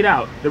fleshed it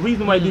out. The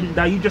reason why he didn't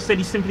die, you just said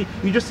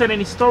you just said an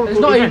historical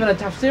There's not event. even a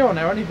tafsir on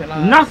there or anything like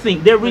that.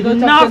 Nothing. There is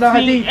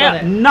nothing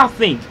else.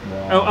 Nothing.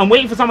 Wow. I'm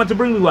waiting for someone to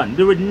bring me one.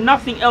 There is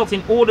nothing else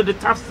in order. The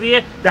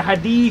tafsir, the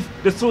hadith,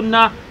 the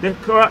sunnah, the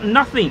Quran,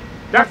 nothing.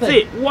 That's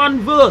it. One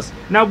verse.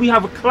 Now we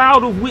have a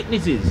cloud of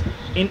witnesses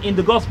in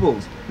the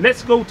Gospels.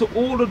 Let's go to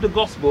all of the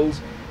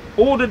Gospels,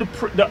 all of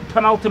the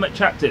penultimate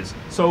chapters.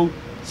 So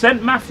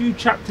St. Matthew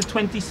chapter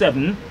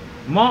 27,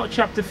 Mark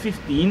chapter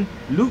 15,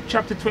 Luke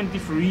chapter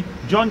 23,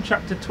 John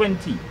chapter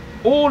 20.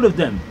 All of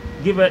them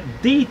give a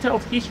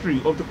detailed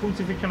history of the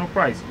crucifixion of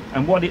Christ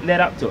and what it led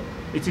up to.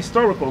 It's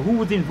historical. Who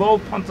was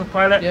involved? Pontius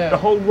Pilate, the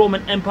whole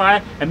Roman Empire,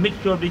 a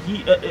mixture of the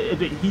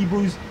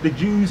Hebrews, the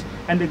Jews,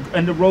 and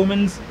the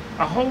Romans.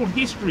 A whole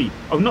history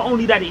of not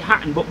only that it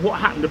happened, but what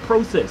happened, the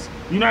process.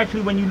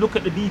 Actually, when you look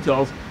at the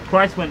details,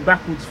 Christ went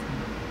backwards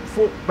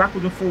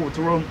and forward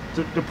to Rome,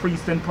 to the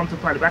priest and Pontius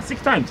Pilate about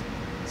 6 times.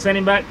 Sent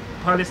him back.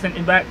 Pilate sent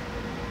him back.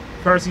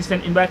 Pharisees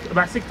sent him back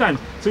about 6 times.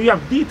 So you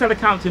have detailed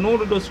accounts in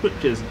all of those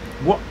scriptures.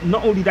 What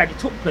not only that it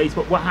took place,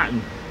 but what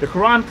happened. The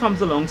Quran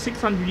comes along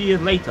 600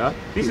 years later.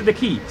 This is the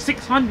key.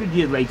 600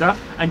 years later,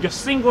 and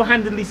just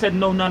single-handedly said,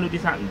 no, none of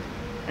this happened.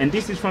 And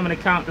this is from an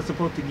account that's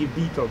supposed to give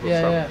details of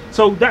stuff. Yeah.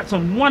 So that's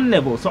on one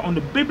level. So on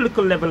the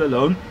biblical level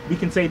alone, we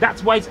can say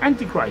that's why it's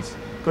Antichrist,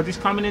 because it's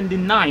coming and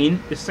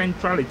denying the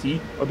centrality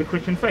of the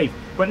Christian faith.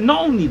 But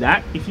not only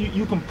that, if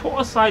you can put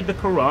aside the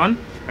Quran,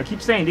 I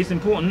keep saying this is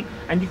important,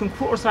 and you can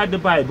put aside the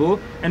Bible,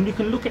 and we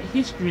can look at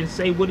history and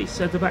say what it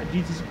says about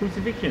Jesus'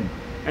 crucifixion.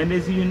 And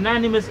there's a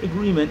unanimous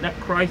agreement that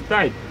Christ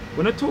died.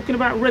 We're not talking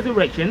about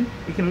resurrection.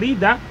 We can leave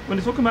that. When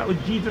we're talking about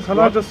what Jesus Can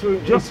was, I just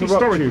interrupt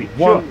historically.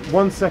 you?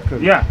 One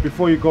second. Yeah.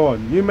 Before you go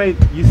on,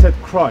 you said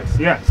Christ.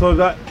 Yeah.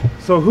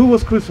 So who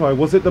was crucified?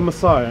 Was it the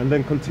Messiah? And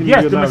then continue.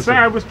 Yes, your the narrative.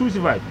 Messiah was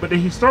crucified. But the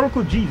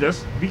historical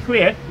Jesus, be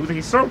clear, it was the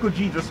historical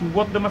Jesus who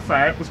was the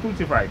Messiah, was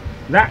crucified.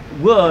 That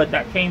word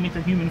that came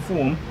into human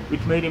form,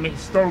 which made him a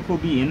historical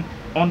being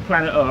on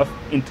planet Earth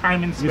in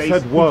time and space. You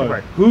said word.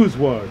 Crucified. Whose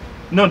word?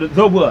 No,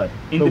 the word.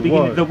 In the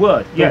beginning, word. the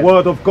word. Yeah. The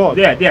word of God.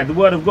 Yeah, the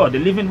word of God, the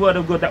living word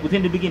of God that was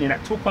in the beginning,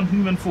 that took on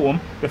human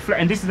form.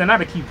 And this is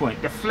another key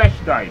point. The flesh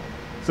died.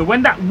 So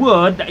when that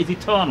word that is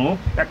eternal,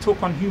 that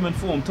took on human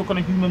form, took on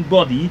a human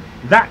body,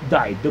 that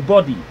died. The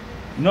body,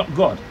 not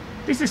God.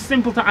 This is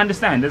simple to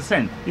understand. As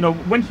sense.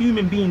 When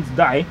human beings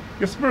die,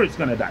 your spirit's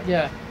gonna die.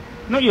 Yeah.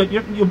 No,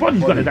 your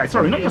body's gonna die.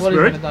 Sorry, not your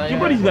spirit. Your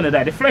body's gonna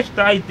die. The flesh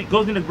dies, it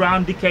goes in the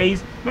ground,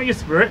 decays. Not your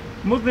spirit.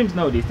 Muslims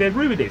know this. They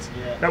agree with this.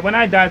 Yeah. That when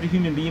I die as a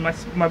human being,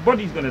 my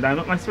body's gonna die,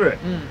 not my spirit.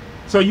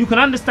 So you can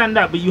understand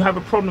that, but you have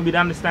a problem with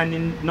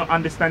understanding,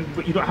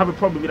 but you don't have a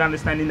problem with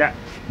understanding that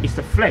it's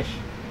the flesh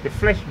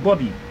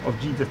body of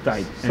Jesus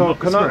died. So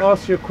can I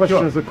ask you a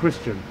question as a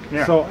Christian?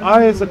 Yeah. So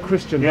I as a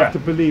Christian have to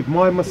believe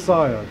my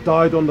Messiah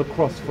died on the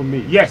cross for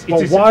me. Yes.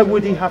 But why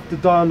would he have to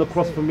die on the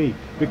cross for me?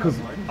 Because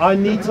I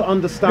need to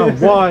understand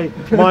why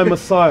my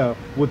Messiah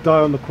would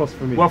die on the cross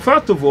for me. Well,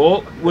 first of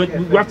all, we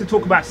have to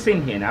talk about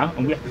sin here now,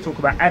 and we have to talk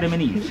about Adam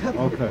and Eve.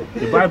 Okay.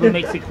 The Bible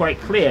makes it quite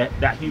clear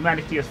that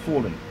humanity has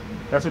fallen.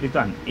 That's what it's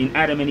done in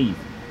Adam and Eve.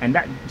 And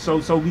that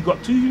so we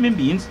got 2 human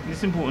beings,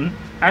 it's important,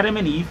 Adam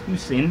and Eve, who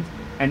sinned,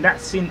 and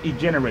that sin is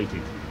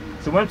generated.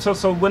 So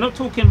we're not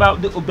talking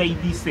about little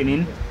babies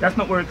sinning. That's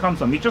not where it comes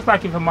from. It's just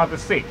like if a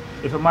mother's sick.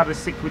 If a mother's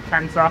sick with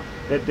cancer,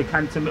 the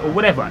cancer or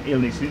whatever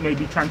illness, it may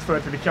be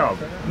transferred to the child.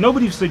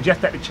 Nobody would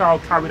suggest that the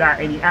child carried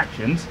out any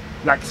actions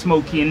like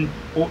smoking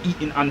or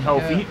eating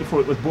unhealthy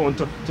before it was born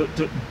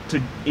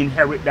to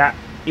inherit that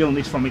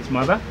illness from its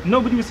mother.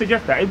 Nobody would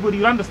suggest that. Everybody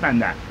would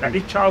understand that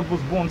this child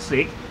was born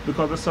sick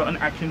because of certain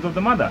actions of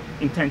the mother,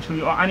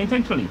 intentionally or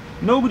unintentionally.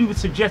 Nobody would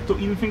suggest or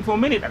even think for a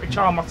minute that the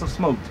child must have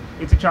smoked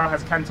if the child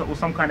has cancer or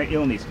some kind of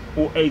illness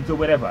or AIDS or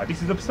whatever.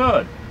 This is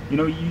absurd.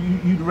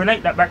 You'd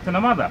relate that back to the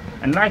mother.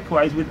 And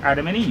likewise with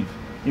Adam and Eve.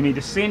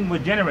 The sin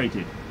was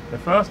generated. The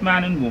first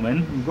man and woman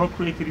who God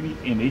created in his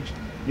image,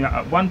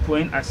 at one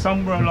point, at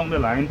somewhere along the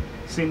line,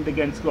 sinned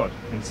against God.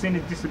 And sin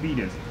is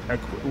disobedience.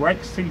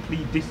 Quite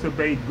simply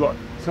disobeyed God.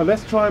 So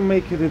let's try and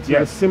make it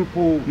into a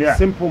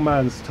simple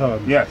man's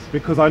terms. Yes.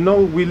 Because I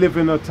know we live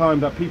in a time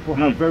that people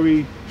have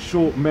very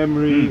short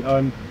memory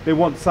and they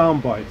want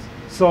sound bites.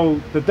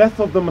 So the death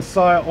of the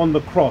Messiah on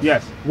the cross.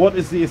 Yes. What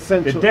is the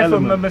essential The death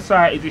element? of the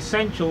Messiah is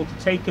essential to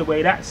take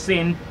away that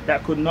sin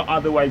that could not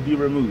otherwise be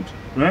removed.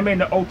 Remember in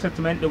the Old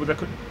Testament, there was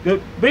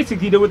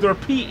basically there was a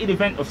repeated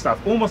event of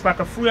stuff, almost like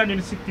a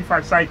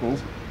 365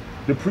 cycles.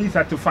 The priest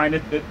had to find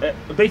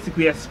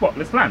basically a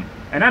spotless lamb,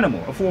 an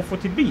animal, a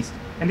four-footed beast.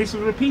 And this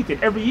was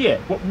repeated every year,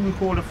 what we would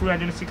call a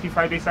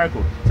 365-day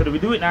cycle. So they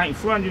would do it now in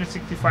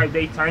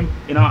 365-day time,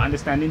 in our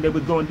understanding, they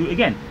would go and do it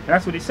again. And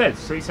that's what it says.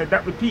 So he said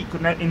that repeat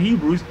could not, in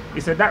Hebrews,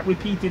 it said that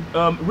repeated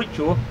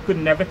ritual could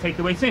never take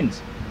away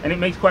sins. And it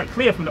makes quite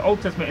clear from the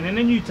Old Testament and in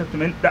the New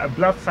Testament that a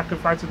blood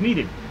sacrifice was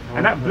needed.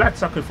 And that blood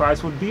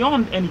sacrifice was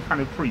beyond any kind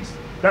of priest.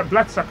 That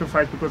blood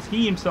sacrifice, because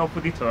he himself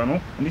was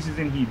eternal, and this is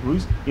in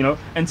Hebrews, you know,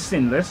 and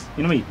sinless,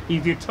 you know what I mean?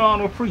 He's the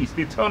eternal priest,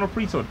 the eternal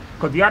priesthood.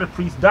 Because the other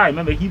priests die.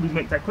 Remember, Hebrews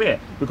make that clear.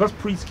 Because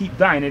priests keep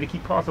dying and they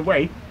keep passing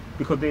away,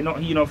 because they're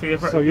not, you know,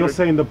 so you're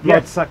saying the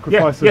blood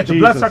sacrifice of Jesus the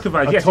blood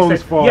sacrifice,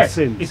 atones for our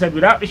sins. He said,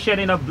 without the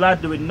shedding of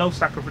blood, there is no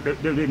sacrifice,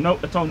 there is no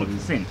atonement for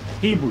sin.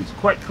 Hebrews,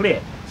 quite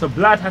clear. So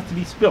blood has to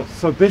be spilt.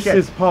 So this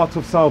is part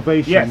of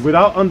salvation. Yes.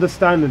 Without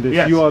understanding this,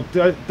 Yes. you are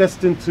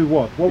destined to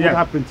what? What would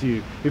happen to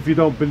you if you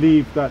don't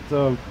believe that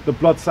the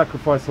blood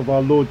sacrifice of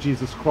our Lord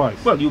Jesus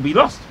Christ? Well, you'll be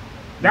lost.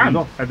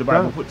 Damned, as the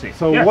Bible puts it.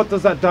 So what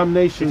does that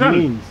damnation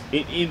mean?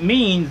 It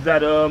means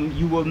that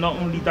you will not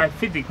only die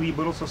physically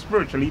but also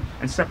spiritually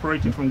and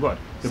separated from God.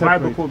 The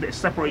Bible calls it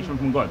separation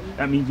from God.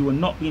 That means you will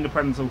not be in the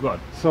presence of God.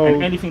 So,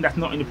 and anything that's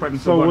not in the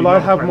presence of God. So will I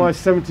have my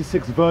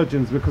 76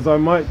 virgins, because I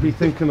might be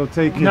thinking of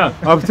taking. No.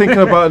 I'm thinking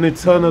about an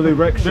eternal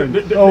erection.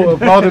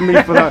 Pardon me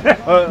for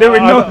that.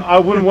 I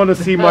wouldn't want to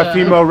see my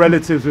female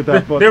relatives with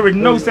that. But there is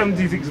no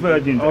 76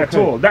 virgins at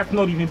all. That's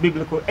not even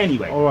biblical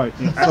anyway. All right.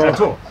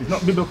 At all. It's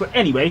not biblical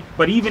anyway.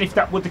 But even if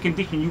that was the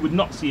condition, you would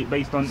not see it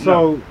based on.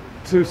 So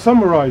to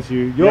summarize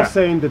you're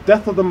saying the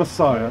death of the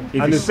Messiah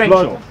is and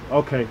essential. His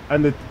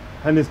blood,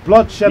 and his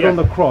blood shed on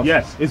the cross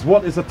is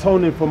what is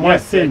atoning for my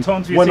sin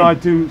when I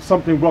do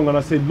something wrong and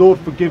I say, Lord,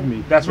 forgive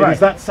me. That's right. It is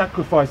that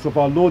sacrifice of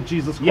our Lord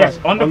Jesus Christ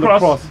on the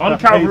cross on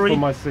Calvary, for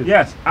my sin.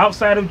 Yes,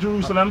 outside of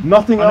Jerusalem.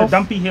 Nothing on else? a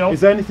dumpy hill.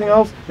 Is there anything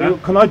else?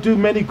 Can I do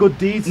many good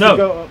deeds? No.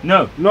 But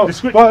no,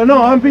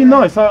 I'm being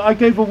nice. I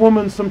gave a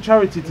woman some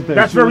charity today.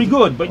 That's very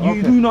good, but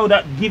you do know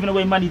that giving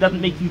away money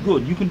doesn't make you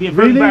good. You can be a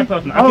very bad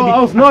person.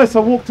 I was nice. I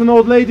walked an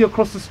old lady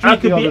across the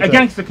street. A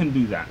gangster can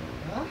do that.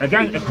 A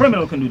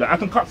criminal can do that. I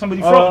can cut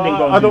somebody's throat and then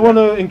go and I don't want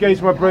to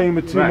engage my brain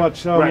with too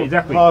much hard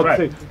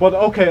things. But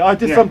okay, I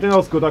did something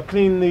else good. I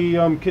cleaned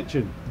the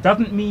kitchen.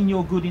 Doesn't mean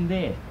you're good in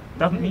there.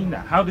 Doesn't mean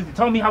that. How does it?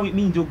 Tell me how it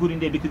means you're good in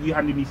there because you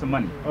handed me some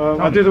money.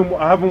 I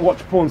haven't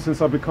watched porn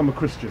since I become a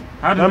Christian.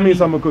 That means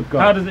I'm a good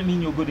guy. How does it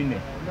mean you're good in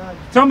there?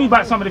 Tell me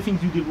about some of the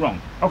things you did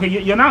wrong. Okay,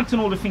 you're announcing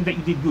all the things that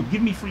you did good.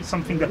 Give me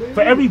something that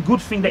for every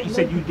good thing that you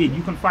said you did,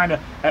 you can find a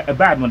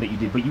bad one that you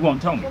did, but you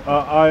won't tell me.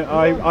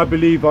 I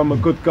believe I'm a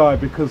good guy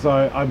because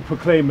I'm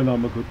proclaiming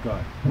I'm a good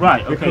guy.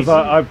 Right. Okay. Because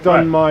I've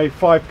done my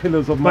 5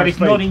 pillars of my faith.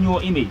 But it's not in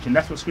your image, and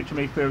that's what Scripture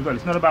makes clear as well.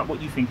 It's not about what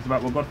you think; it's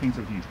about what God thinks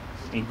of you.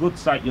 In good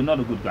sight, you're not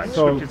a good guy.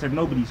 So, Scripture said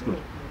nobody's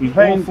good. We've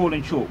all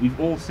fallen short. We've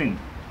all sinned.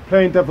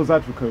 Playing devil's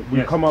advocate,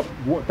 we come up.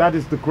 That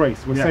is the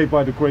grace. We're saved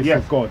by the grace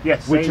of God,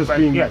 which has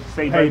been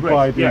paid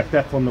by the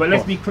death on the cross. But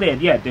let's be clear.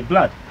 The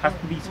blood has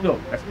to be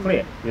spilled. That's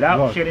clear.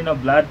 Without shedding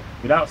of blood,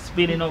 without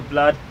spilling of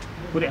blood,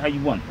 put it how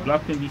you want.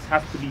 Blood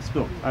has to be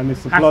spilled. And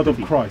it's the blood of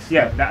Christ.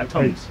 That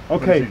atones.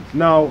 Okay.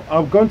 Now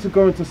I'm going to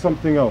go into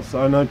something else,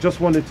 and I just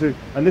wanted to,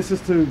 and this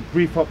is to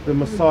brief up the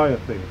Messiah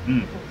thing.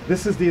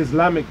 This is the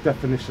Islamic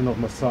definition of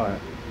Messiah,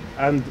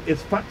 and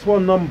it's fatwa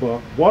number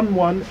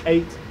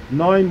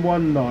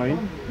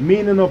 118919,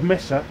 meaning of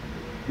Mesha,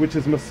 which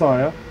is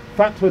Messiah.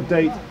 Fatwa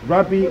date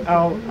Rabi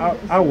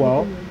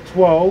al-Awwal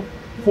 12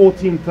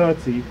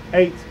 1430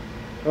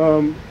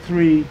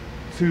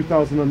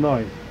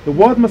 8/3/2009. The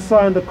word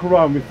Messiah in the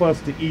Quran refers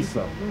to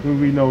Isa, who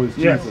we know as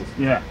Jesus.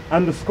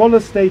 And the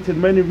scholars stated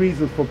many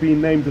reasons for being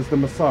named as the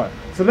Messiah.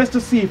 So let's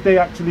just see if they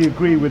actually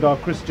agree with our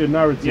Christian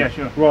narrative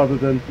rather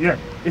than...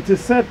 It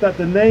is said that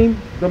the name,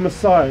 the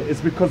Messiah,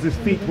 is because his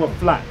feet were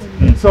flat.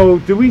 So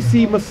do we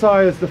see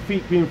Messiah as the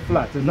feet being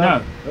flat? Is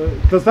that,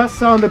 does that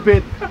sound a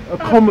bit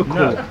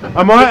comical?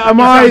 Am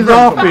I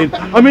laughing?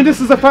 I mean,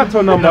 this is a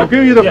fatwa number. I'll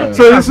give you the...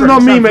 so this is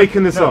not me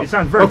making this up. It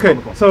sounds very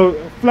comical. So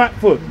flat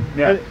foot.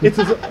 It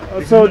is,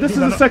 so this is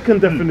the second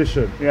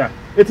definition.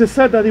 It is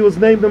said that he was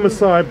named the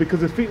Messiah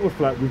because his feet were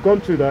flat. We've gone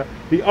through that.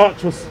 The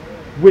arch was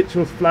which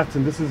was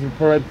flattened. This is in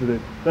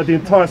parenthesis. That the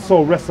entire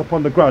soul rests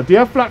upon the ground. Do you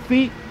have flat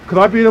feet? Could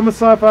I be the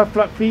Messiah if I have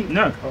flat feet?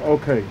 No.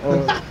 Okay.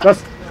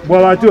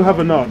 Well, I do have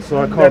an arch, so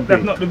I can't be.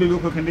 That's not the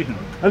biblical condition.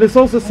 And it's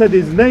also said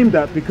he's named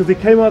that because he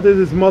came out of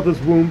his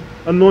mother's womb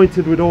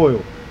anointed with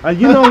oil. And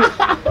you know,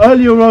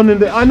 earlier on in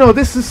the... I know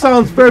this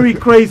sounds very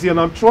crazy and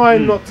I'm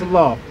trying not to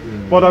laugh.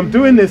 but I'm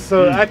doing this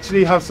so I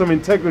actually have some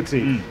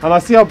integrity. And I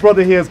see our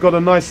brother here has got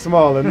a nice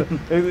smile, and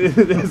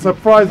it's a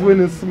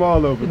prize-winning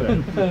smile over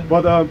there.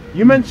 But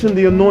you mentioned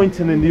the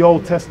anointing in the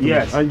Old Testament,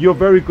 Yes. and you're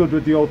very good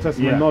with the Old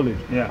Testament Yeah. knowledge.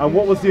 Yeah. And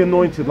what was the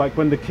anointed like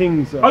when the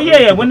kings? Oh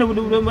yeah. When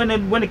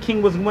the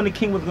king was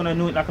going to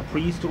anoint like a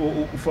priest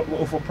or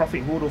for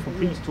prophethood or for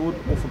priesthood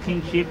or for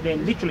kingship,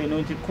 then literally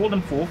anointed, called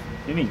them forth.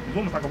 I mean, it's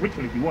almost like a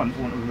ritual if you want,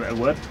 for want of a better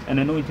word, and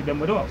anointed them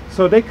with oil.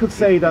 So they could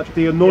say that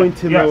the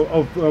anointing Yeah.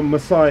 of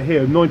Messiah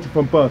here, anointed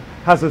from birth,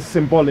 has a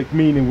symbolic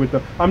meaning with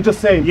the. I'm just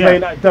saying, Yeah.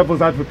 playing that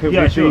devil's advocate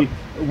Yeah, with sure.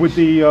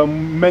 the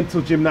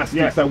mental gymnastics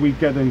Yes. that we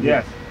get in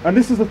here. Yes. And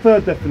this is the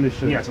third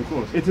definition. Yes, of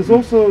course. It is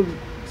also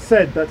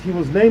said that he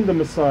was named the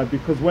Messiah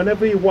because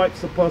whenever he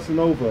wipes a person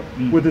over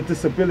with a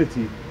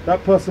disability,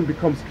 that person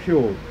becomes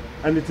cured.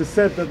 And it is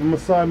said that the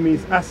Messiah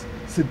means as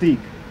Siddiq,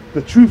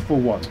 the truthful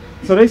one.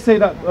 So they say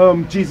that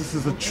Jesus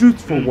is a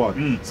truthful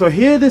one. So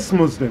hear this,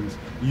 Muslims.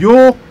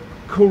 Your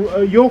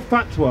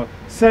fatwa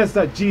says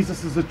that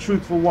Jesus is a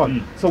truthful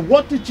one. So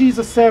what did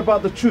Jesus say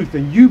about the truth?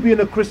 And you being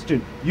a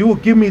Christian, you will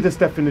give me this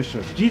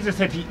definition. Jesus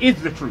said he is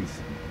the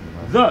truth.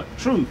 The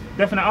truth,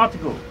 definite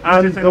article.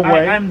 And Jesus said, the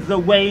way. I am the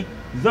way,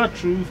 the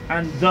truth,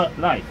 and the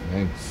life.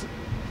 Thanks.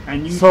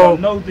 And you So- shall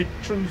know the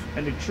truth,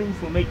 and the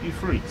truth will make you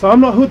free. So I'm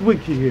not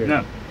hoodwinking here.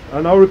 No.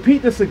 And I'll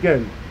repeat this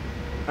again.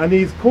 And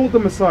he's called the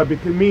Messiah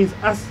because it means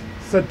as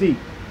Sadiq,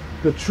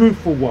 the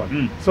truthful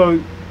one. So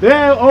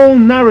their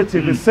own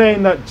narrative is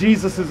saying that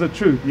Jesus is the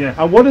truth. Yeah.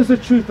 And what is the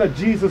truth that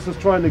Jesus is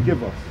trying to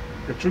give us?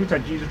 The truth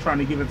that Jesus is trying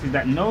to give us is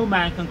that no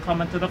man can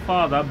come unto the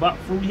Father but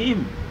through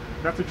him.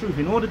 That's the truth.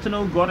 In order to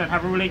know God and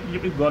have a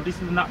relationship with God, this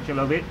is the nutshell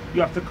of it,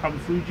 you have to come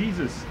through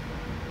Jesus.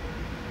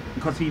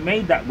 Because he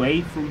made that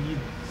way through his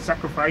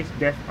sacrifice,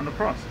 death on the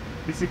cross.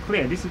 This is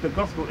clear. This is the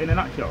gospel in a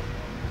nutshell.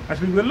 As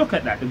we will look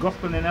at that, the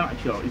gospel in a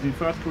nutshell is in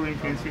 1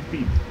 Corinthians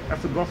 15.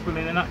 That's the gospel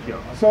in a nutshell.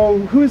 So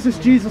who is this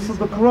Jesus of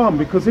the Quran?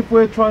 Because if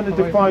we're trying to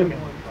define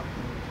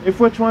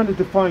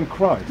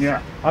Christ,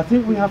 Yeah. I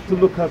think we have to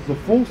look at the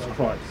false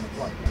Christ.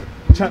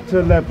 Chapter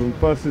 11,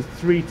 verses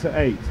 3 to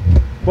 8.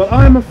 But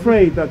I am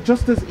afraid that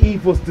just as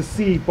Eve was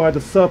deceived by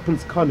the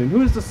serpent's cunning,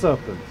 who is the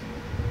serpent?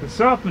 The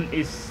serpent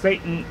is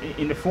Satan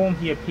in the form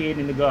he appeared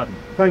in the garden.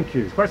 Thank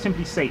you. It's quite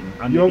simply Satan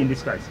Your- in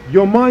disguise.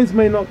 Your minds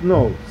may not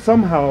know,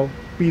 somehow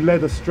be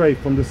led astray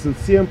from the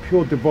sincere and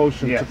pure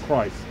devotion Yes. to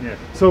Christ. Yes.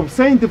 So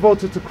saying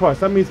devoted to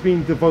Christ, that means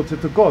being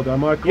devoted to God,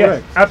 am I Yes,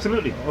 correct?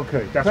 absolutely.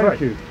 Okay, That's thank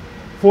right. you.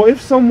 For if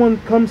someone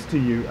comes to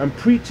you and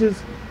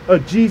preaches a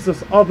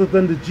Jesus other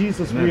than the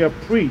Jesus we Amen.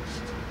 have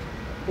preached,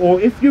 or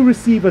if you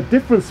receive a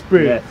different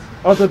spirit Yes.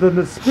 other than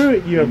the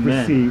spirit you have Amen.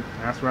 received,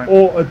 That's right.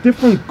 or a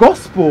different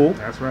gospel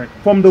That's right.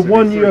 from the So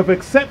one there's you three. have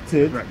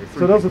accepted, Right, there's so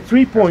three. those are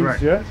 3 points,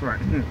 That's right. yeah? That's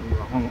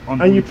right.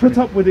 On And you each put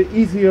one. up with it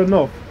easy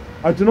enough.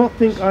 I do not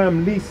think I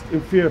am least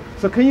inferior.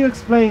 So can you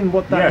explain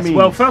what that Yes, means?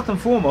 well, first and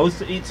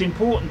foremost, it's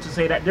important to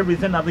say that there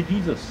is another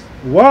Jesus.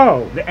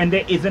 Wow. And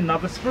there is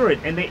another spirit,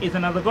 and there is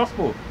another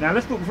gospel. Now,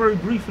 let's look very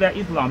briefly at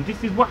Islam.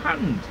 This is what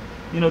happened.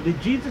 You know, the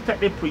Jesus that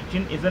they're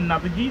preaching is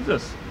another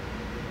Jesus.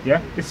 Yeah,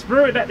 the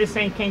spirit that they're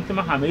saying came to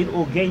Muhammad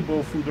or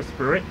Gabriel through the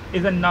spirit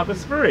is another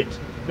spirit.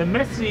 The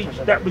message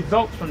that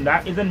results from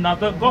that is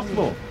another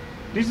gospel.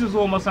 This is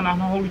almost an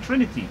unholy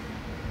trinity.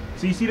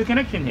 So you see the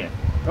connection here.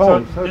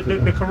 Oh, so certainly.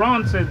 the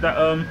Quran says that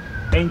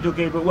angel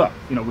Gabriel, well,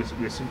 you know,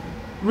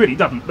 really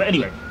doesn't. But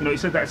anyway, you know, it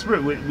says that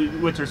spirit.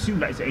 We're to assume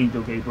that it's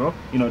angel Gabriel,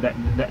 you know, that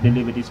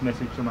delivered this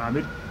message to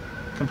Muhammad,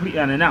 completely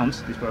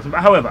unannounced, this person.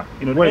 But however,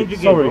 you know, the Wait, angel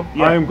sorry, Gabriel.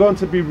 Yeah, I am going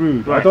to be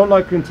rude. I Right. don't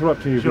like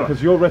interrupting you Sure.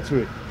 because your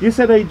rhetoric. You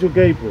said Angel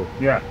Gabriel.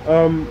 yeah.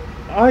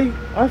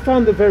 I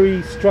found a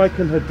very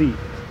striking hadith,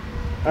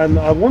 and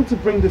I want to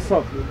bring this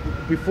up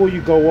before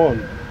you go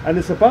on. And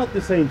it's about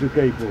this Angel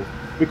Gabriel,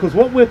 because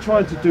what we're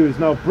trying to do is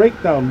now break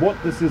down what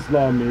this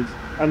Islam is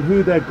and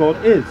who their God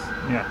is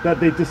Yeah. that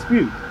they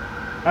dispute.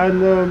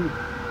 And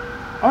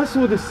I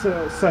saw this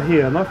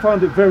Sahih, and I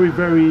found it very,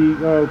 very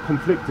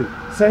conflicted.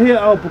 Sahih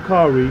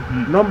al-Bukhari,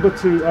 number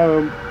 2,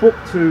 book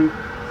 2,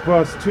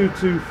 verse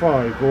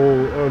 225,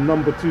 or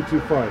number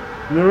 225,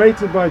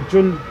 narrated by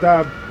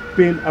Jundab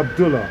bin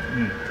Abdullah.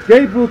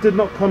 Jibril did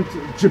not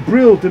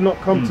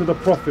come to the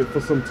Prophet for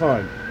some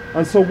time,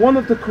 and so one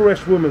of the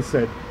Quraysh women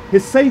said,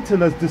 "His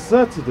Satan has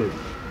deserted him."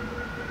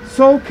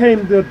 So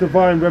came the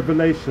divine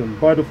revelation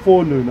by the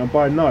forenoon and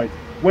by night,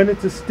 when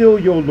it is still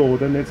your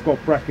Lord, and it's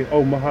got bracket,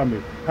 "O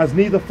Muhammad, has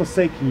neither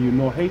forsaken you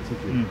nor hated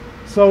you."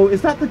 So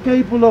is that the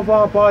Gabriel of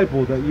our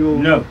Bible that you all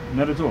No,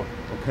 not at all.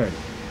 Okay.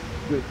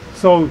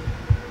 So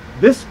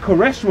this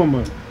Quraysh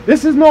woman,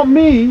 this is not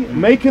me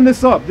making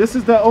this up, this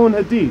is their own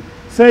hadith,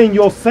 saying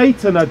your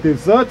Satan had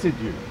deserted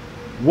you.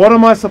 What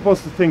am I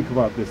supposed to think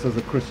about this as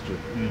a Christian?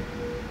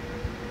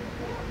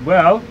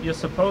 Well, you're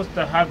supposed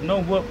to have no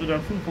work with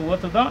unfruitful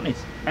works of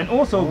darkness. And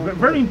also,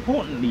 very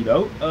importantly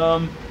though,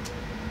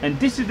 and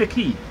this is the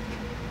key,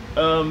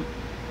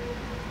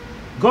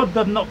 God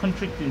does not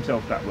contradict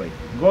himself that way.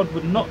 God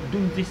would not do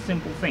this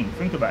simple thing.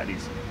 Think about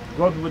this.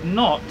 God would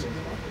not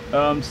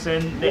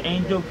send the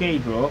angel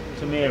Gabriel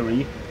to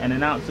Mary and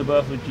announce the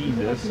birth of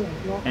Jesus,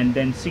 and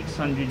then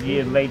 600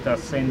 years later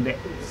send the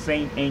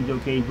same angel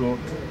Gabriel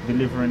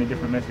delivering a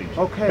different message.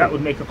 Okay. That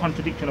would make a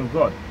contradiction of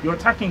God. You're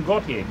attacking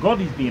God here. God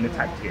is being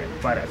attacked here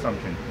by that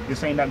assumption. You're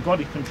saying that God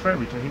is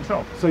contrary to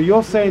himself. So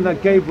you're saying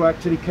that Gabriel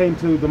actually came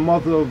to the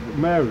mother of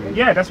Mary?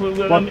 Yeah, that's what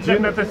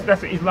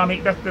that's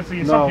Islamic. That's the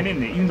assumption, No.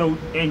 isn't it? Even though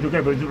angel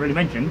Gabriel isn't really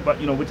mentioned, but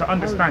we're to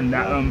understand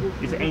that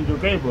it's angel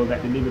Gabriel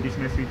that delivered this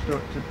message to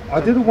I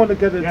didn't want to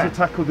get into Yeah.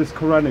 tackle this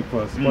Quranic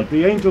verse, but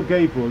the angel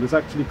Gabriel is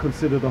actually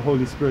considered the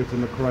Holy Spirit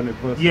in the Quranic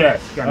verse.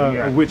 Yes,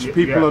 yeah. Which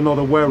people are not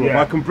aware of.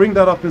 Yeah. I can bring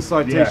that up in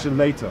citation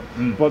later.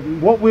 But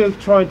what we're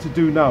trying to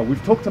do now,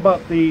 we've talked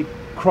about the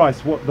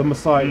Christ, what the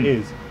Messiah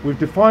is. We've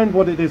defined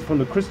what it is from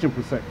the Christian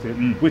perspective,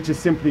 which is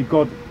simply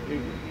God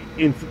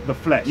in the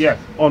flesh Yes.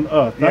 on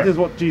earth. That Yes. is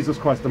what Jesus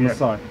Christ, the Yes.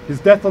 Messiah. His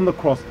death on the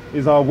cross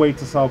is our way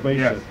to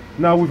salvation. Yes.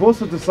 Now we've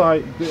also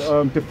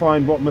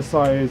defined what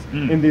Messiah is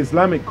in the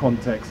Islamic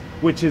context,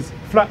 which is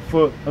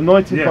flat-foot,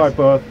 anointed Yes. by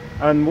birth,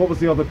 and what was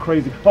the other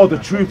crazy? Oh, the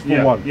truthful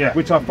Yeah, one, yeah,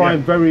 which I find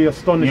yeah. very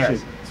astonishing.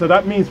 Yes. So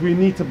that means we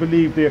need to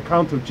believe the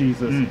account of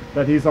Jesus,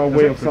 that he's our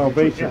way of That's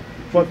absolutely true, salvation.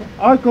 But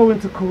I go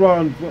into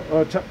Quran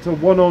chapter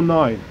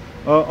 109.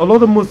 A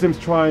lot of Muslims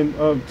try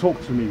and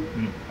talk to me,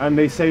 and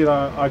they say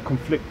that I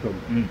conflict them,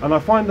 and I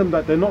find them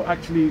that they're not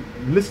actually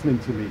listening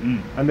to me,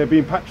 and they're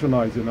being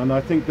patronizing, and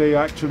I think they're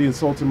actually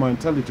insulting my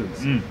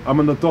intelligence. I'm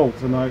an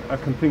adult, and I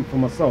can think for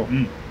myself.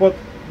 But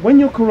when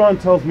your Quran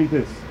tells me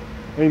this,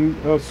 in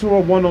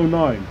Surah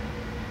 109,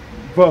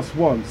 verse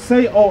 1,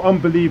 say, "O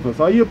unbelievers,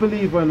 are you a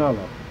believer in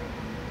Allah?"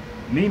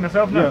 Me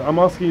myself, no. Yeah, I'm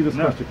asking you this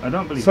No, question. I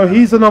don't believe So in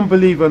he's an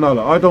unbeliever in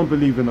Allah. I don't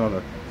believe in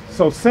Allah.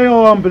 So say,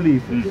 "O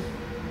unbelievers,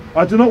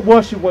 I do not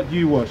worship what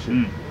you worship."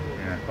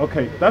 Yeah.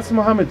 Okay, that's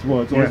Muhammad's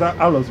words, or is Yes. that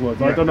Allah's words?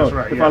 I Yeah, don't know that's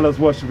right, if yeah. Allah's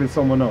worshipping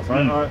someone else.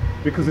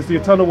 Because it's the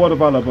eternal word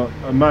of Allah, but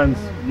a man's.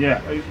 Yeah.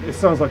 It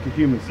sounds like a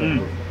human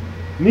saying.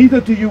 Neither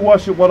do you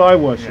worship what I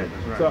worship.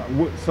 Yeah, that's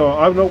right. So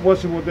I don't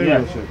worship what they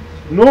Yes. worship.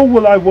 Nor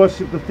will I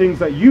worship the things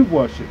that you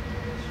worship.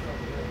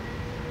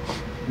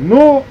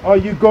 Nor are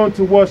you going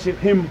to worship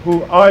him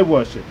who I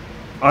worship.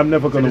 I'm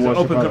never So going to there's an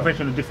worship open Allah.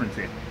 confession of difference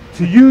here.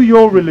 To you,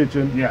 your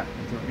religion, Yeah.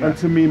 and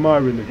to me, my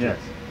religion.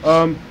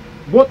 Yes.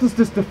 What does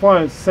this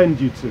defiance send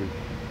you to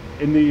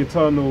in the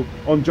eternal,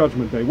 on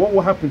Judgment Day? What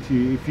will happen to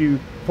you if you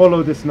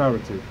follow this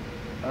narrative?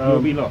 You'll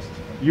be lost.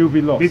 You'll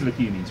be lost.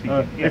 Biblically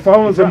speaking. Yes, if I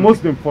was a eternally.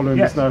 Muslim following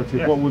Yes, this narrative,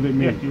 yes, what would it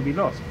mean? Yes, you'll be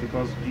lost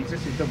because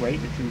Jesus is the way,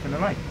 the truth, and the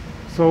life.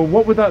 So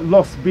what would that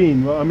loss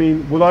mean? I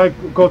mean, will I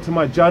go to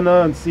my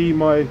Jannah and see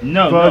my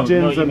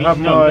virgins and have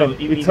my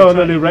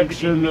eternal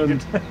erection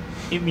and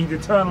it means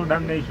eternal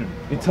damnation.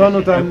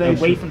 eternal damnation?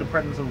 Away from the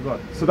presence of God.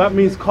 So that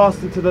means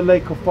cast into the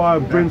lake of fire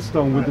and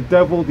brimstone with the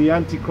devil, the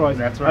Antichrist,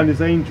 That's right. and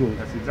his angels.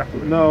 That's exactly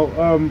what it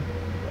Now,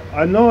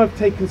 I know I've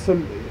taken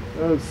some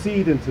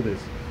seed into this.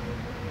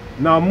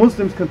 Now,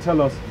 Muslims can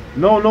tell us,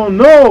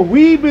 no,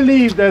 we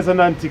believe there's an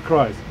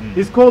Antichrist.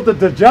 He's called the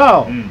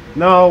Dajjal.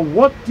 Now,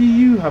 what do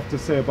you have to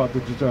say about the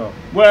Dajjal?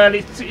 Well,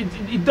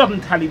 it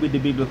doesn't tally with the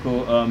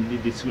biblical the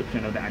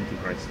description of the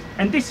Antichrist.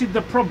 And this is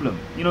the problem.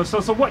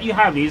 So what you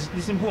have is,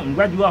 this is important,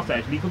 glad you asked that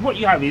actually, because what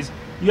you have is,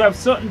 you have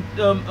certain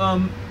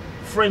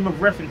frame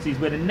of references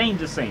where the names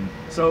are the same.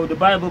 So the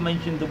Bible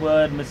mentions the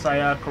word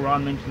Messiah,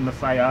 Quran mentions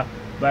Messiah,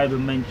 Bible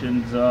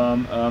mentions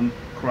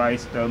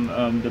Christ,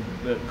 the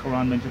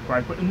Quran mentions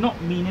Christ, but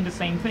not meaning the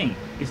same thing.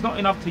 It's not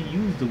enough to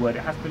use the word, it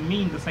has to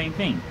mean the same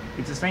thing.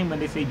 It's the same when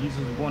they say Jesus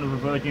was born of a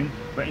virgin,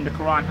 but in the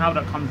Quran, how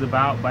that comes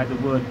about by the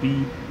word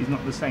be is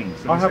not the same.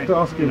 So I have to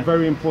ask you,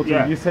 very important,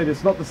 Yeah. you said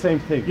it's not the same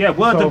thing. Yeah,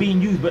 words So are being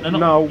used, but they're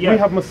not. now, yeah. we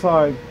have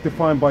Messiah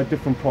defined by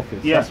different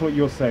prophets. Yeah. That's what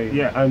you're saying.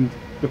 Yeah. And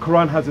the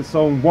Quran has its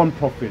own one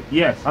prophet.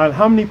 Yes. And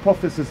how many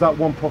prophets is that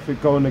one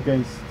prophet going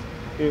against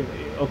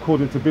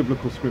according to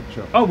biblical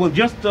scripture? Oh, well,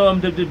 just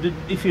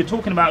if you're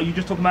talking about,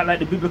 like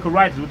the biblical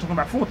writers, we're talking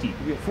about 40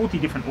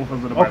 different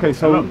authors of the Bible. Okay,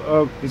 so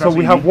alone. Is so that we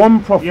what have you mean?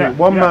 one prophet, Yeah,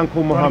 one yeah. man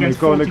called Muhammad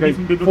going against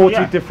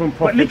 40 different prophets.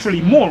 But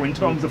literally more in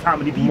terms of how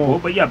many people. More.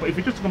 But if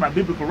you're just talking about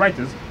biblical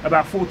writers,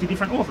 about 40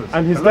 different authors.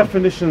 And his alone.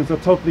 definitions are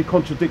totally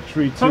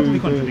contradictory to Totally the-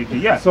 contradictory,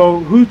 yeah.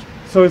 So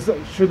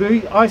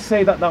should I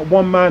say that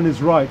one man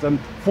is right and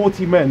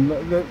 40 men?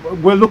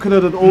 We're looking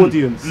at an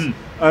audience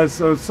as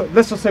so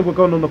let's just say we're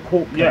going on a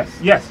court case.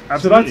 Yes, Should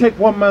absolutely. I take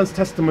one man's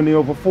testimony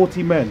over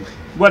 40 men?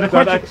 Well, the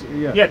That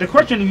question, actually- the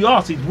question you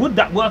ask is, would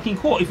that work in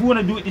court if we want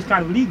to do it this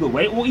kind of legal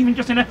way, or even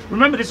just in a?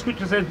 Remember, the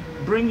scripture says,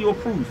 "Bring your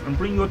proof, and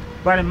bring your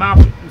by the mouth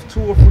of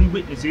 2 or 3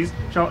 witnesses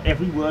shall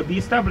every word be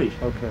established."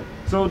 Okay.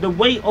 So the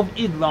weight of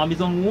Islam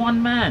is on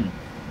one man.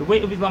 The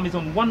weight of Islam is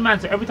on one man.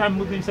 So every time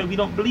Muslims say, "We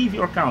don't believe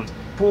your account,"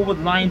 Paul was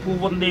lying. Paul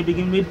wasn't there to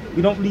begin with.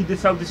 We don't believe the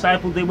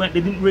self-disciples. They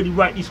didn't really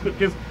write these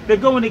scriptures. They're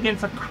going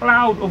against a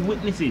cloud of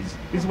witnesses.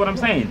 This is what I'm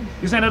saying.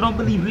 You're saying I don't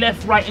believe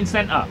left, right, and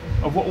center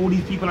of what all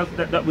these people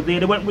that were there.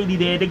 They weren't really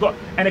there. They got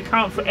an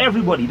account for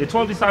everybody. The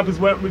 12 disciples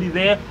weren't really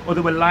there, or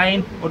they were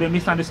lying, or they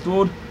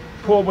misunderstood.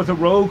 Paul was a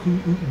rogue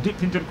who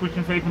dipped into the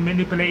Christian faith and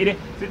manipulated it.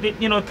 So they,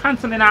 you know,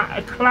 cancelling out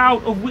a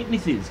cloud of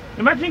witnesses.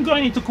 Imagine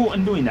going into court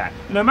and doing that.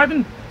 You know,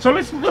 imagine. So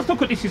let's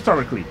look at this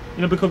historically.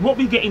 You know, because what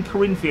we get in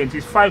Corinthians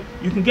is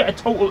you can get a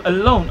total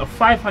alone of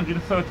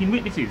 513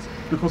 witnesses,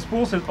 because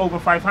Paul says over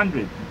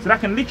 500. So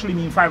that can literally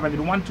mean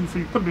 501, 2,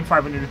 3, could have been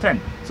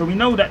 510. So we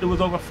know that there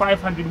was over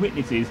 500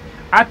 witnesses.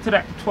 Add to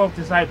that the 12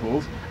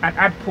 disciples and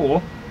add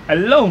Paul.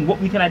 Alone, what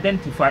we can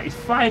identify is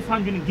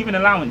 500, given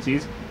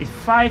allowances, is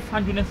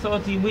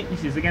 513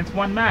 witnesses against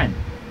one man.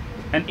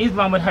 And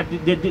Islam would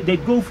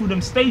they'd go through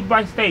them stage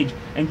by stage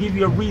and give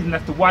you a reason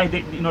as to why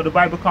the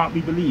Bible can't be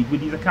believed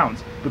with these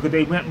accounts, because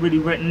they weren't really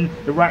written,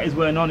 the writers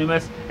were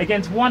anonymous,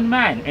 against one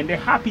man, and they're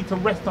happy to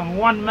rest on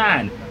one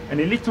man, an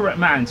illiterate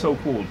man,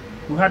 so-called,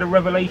 who had a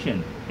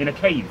revelation in a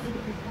cave.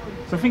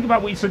 So think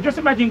about so just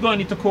imagine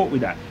going into court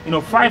with that.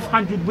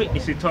 500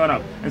 witnesses turn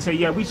up and say,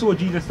 yeah, we saw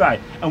Jesus die.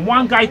 And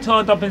one guy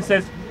turned up and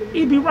says,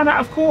 he'd be run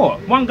out of court.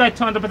 One guy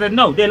turned up and said,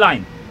 no, they're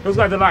lying. Those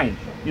guys are lying.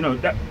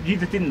 That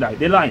Jesus didn't die,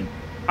 they're lying.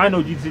 I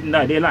know Jesus didn't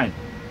die, they're lying.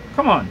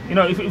 Come on,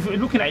 if we're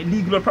looking at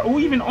legal or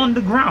even on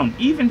the ground,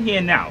 even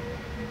here now,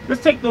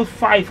 let's take those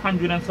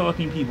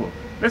 513 people.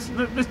 Let's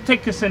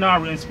take a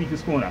scenario in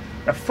Speaker's Corner.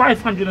 The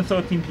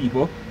 513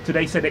 people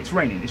today said it's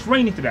raining. It's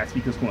raining today at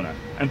Speaker's Corner.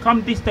 And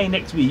come this day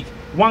next week,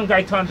 one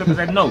guy turned up and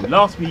said, no,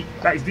 last week,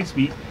 that is this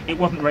week, it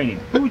wasn't raining.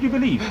 Who would you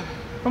believe?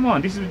 Come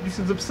on, this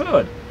is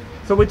absurd.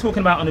 So we're talking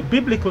about on a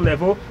biblical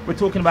level, we're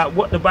talking about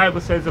what the Bible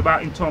says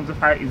about in terms of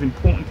how it is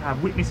important to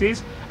have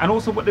witnesses, and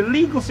also what the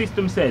legal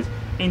system says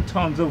in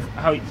terms of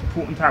how it's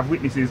important to have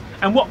witnesses,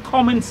 and what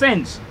common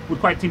sense would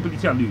quite simply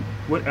tell you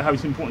how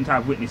it's important to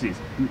have witnesses.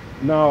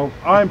 Now,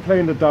 I'm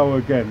playing the dawah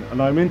again,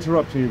 and I'm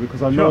interrupting you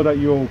because I know that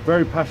you're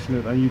very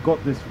passionate and you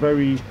got this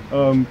very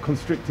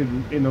constricted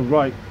in the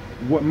right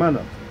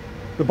manner.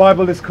 The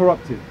Bible is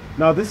corrupted.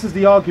 Now, this is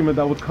the argument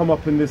that would come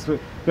up in this.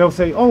 They'll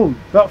say, oh,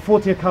 that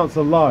 40 accounts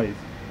are lies.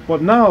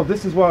 But now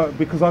this is why,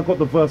 because I got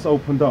the verse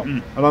opened up,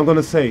 and I'm going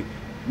to say,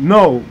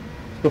 no,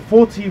 the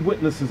 40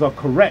 witnesses are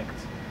correct.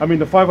 I mean,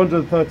 the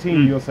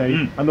 513 you're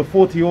saying, and the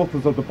 40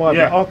 authors of the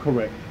Bible are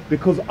correct,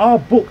 because our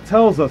book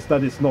tells us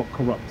that it's not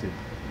corrupted.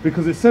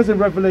 Because it says in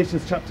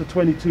Revelation chapter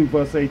 22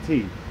 verse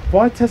 18,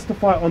 for I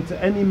testify unto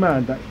any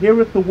man that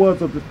heareth the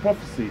words of this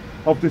prophecy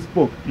of this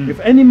book, if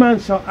any man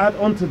shall add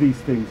unto these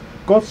things,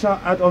 God shall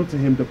add unto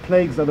him the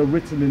plagues that are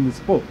written in this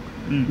book.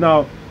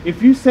 Now,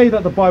 if you say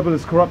that the Bible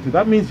is corrupted,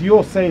 that means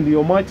you're saying the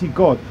Almighty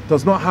God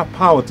does not have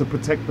power to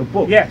protect the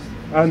book. Yes.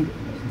 And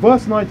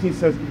verse 19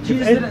 says,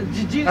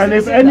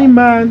 if any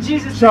man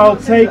shall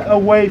take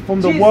away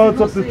from the words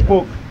of this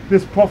book,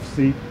 this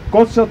prophecy,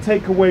 God shall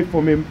take away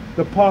from him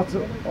the part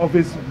of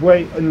his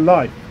way in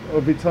life,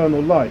 of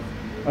eternal life.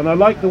 And I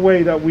like the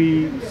way that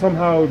we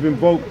somehow have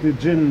invoked the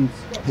jinns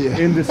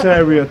in this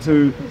area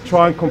to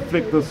try and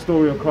conflict the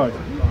story of Christ.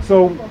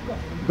 So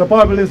the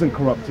Bible isn't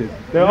corrupted.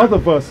 There are other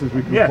verses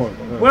we can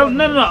quote. Well,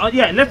 no.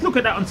 Yeah, let's look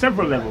at that on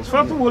several levels.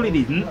 First of all, it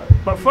isn't.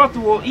 But first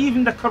of all,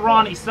 even the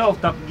Quran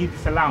itself doesn't give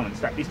this allowance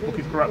that this book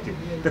is corrupted.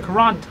 The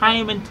Quran,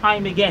 time and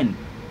time again,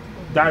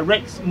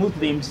 directs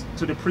Muslims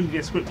to the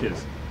previous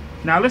scriptures.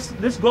 Now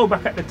let's go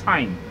back at the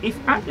time. If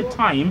at the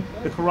time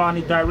the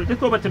Quran is direct,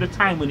 let's go back to the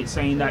time when it's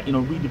saying that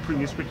read the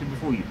previous scriptures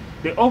before you.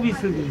 They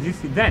obviously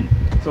existed then.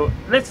 So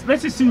let's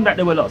assume that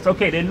they were lost.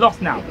 Okay, they're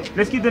lost now.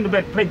 Let's give them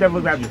the play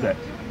devil's advocate.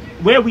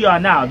 Where we are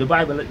now, the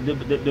Bible,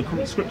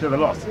 the scriptures are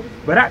lost.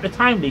 But at the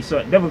time they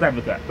devil's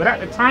advocate. But at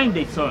the time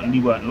they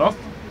certainly weren't lost,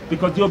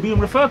 because you're being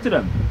referred to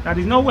them. Now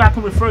there's no way I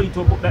can refer you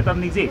to a book that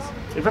doesn't exist.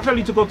 If I tell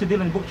you to go to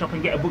Dylan's bookshop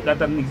and get a book that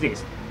doesn't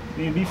exist,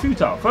 it'd be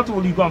futile. First of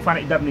all, you go and find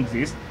it doesn't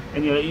exist,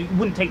 and it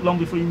wouldn't take long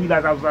before you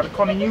realize I was either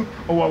conning you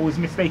or I was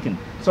mistaken.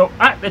 So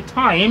at the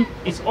time,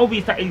 it's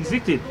obvious that it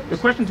existed. The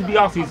question to be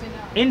asked is,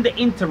 in the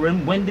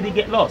interim, when did it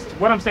get lost?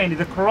 What I'm saying is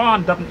the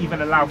Quran doesn't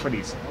even allow for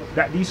this,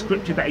 that these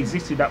scriptures that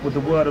existed that was the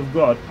word of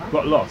God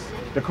got lost.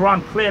 The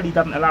Quran clearly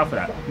doesn't allow for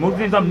that.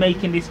 Muslims are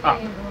making this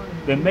up.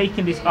 They're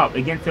making this up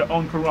against their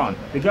own Quran.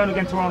 They're going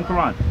against their own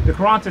Quran. The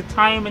Quran says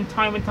time and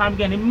time and time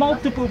again in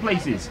multiple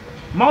places.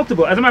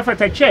 Multiple. As a matter of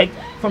fact, I checked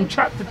from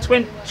chapter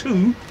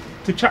 22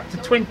 to chapter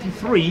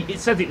 23, it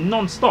says it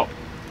non-stop.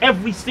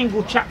 Every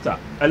single chapter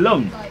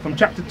alone, from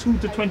chapter 2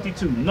 to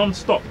 22,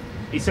 non-stop.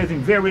 It says in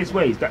various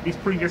ways that this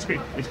previous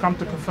script has come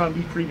to confirm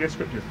these previous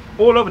scriptures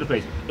all over the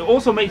place. It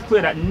also makes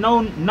clear that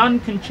none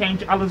can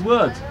change Allah's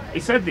words.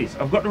 It said this,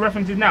 I've got the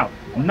references now.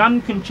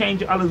 None can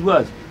change Allah's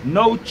words.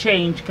 No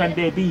change can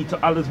there be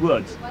to Allah's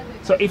words.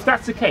 So if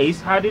that's the case,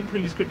 how did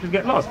previous scriptures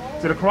get lost?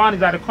 So the Quran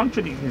is either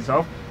contradicting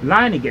itself,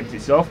 lying against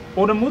itself,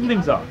 or the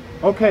Muslims are.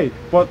 Okay,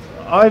 but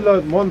I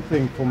learned one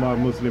thing from our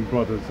Muslim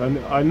brothers, and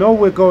I know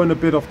we're going a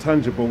bit off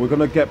tangent, but we're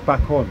going to get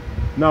back on.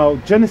 Now,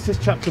 Genesis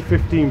chapter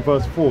 15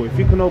 verse 4, if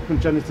you can open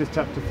Genesis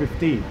chapter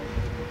 15,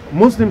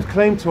 Muslims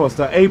claim to us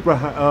that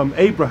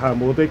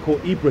Abraham, or they call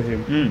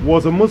Ibrahim,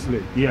 was a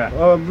Muslim.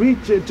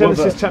 Read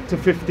Genesis chapter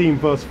 15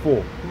 verse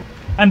 4.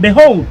 And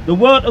behold, the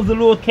word of the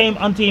Lord came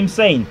unto him,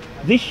 saying,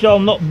 this shall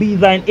not be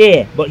thine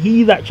heir, but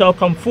he that shall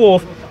come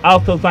forth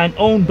out of thine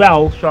own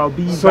bowels shall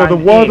be thine heir. So the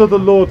word of the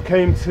Lord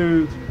came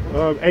to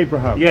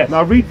Abraham. Yes.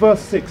 Now read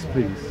verse 6,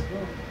 please.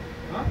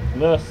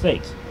 Verse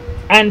 6.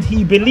 And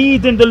he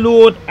believed in the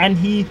Lord, and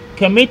he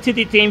committed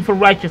it to him for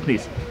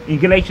righteousness. In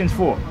Galatians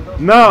 4.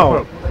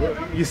 Now,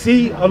 you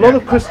see, a lot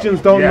of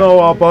Christians don't Yeah. know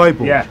our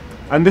Bible. Yeah.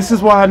 And this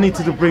is why I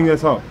needed to bring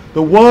this up.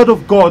 The word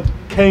of God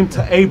came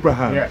to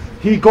Abraham. Yes.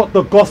 He got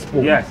the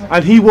gospel. Yes.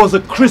 And he was a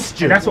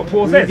Christian. And that's what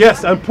Paul says.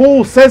 Yes, and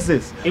Paul says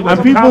this. It was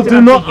And people accounted do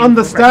unto not him.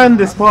 understand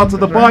this part of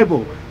the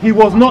Bible. He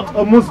was not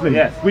a Muslim.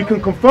 Yes. We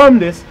can confirm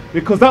this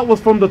because that was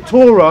from the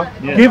Torah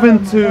Yes.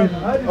 given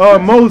to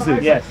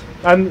Moses. Yes.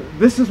 And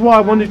this is why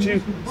I wanted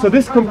you. So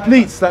this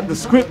completes that the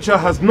scripture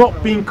has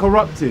not been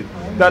corrupted.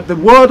 That the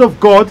word of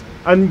God,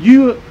 and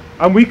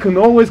we can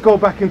always go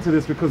back into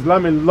this because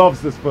Lamin loves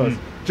this verse.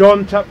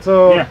 John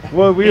chapter. Yeah.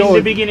 Well, we In the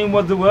always, beginning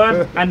was the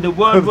Word, and the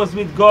Word was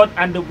with God,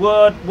 and the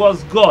Word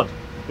was God.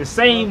 The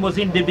same was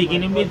in the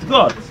beginning with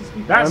God.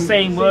 That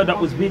same Word that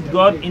was with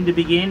God in the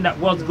beginning, that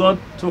was God,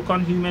 took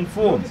on human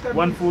form,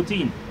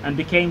 1:14, and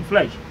became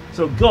flesh.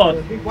 So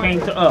God came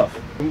to earth.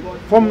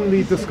 From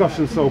the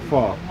discussion so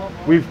far,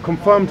 we've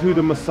confirmed who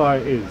the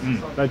Messiah is.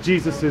 That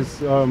Jesus is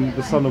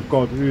the Son of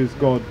God, who is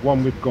God,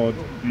 one with God.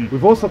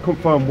 We've also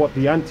confirmed what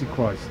the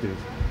Antichrist is.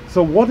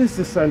 So what is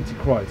this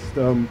Antichrist?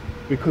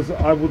 Because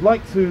I would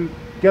like to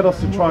get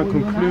us to try and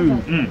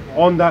conclude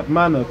on that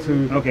manner to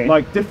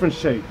like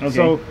differentiate. Okay.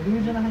 So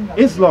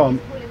Islam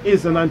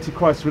is an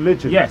Antichrist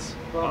religion. Yes.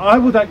 I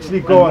would actually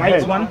go And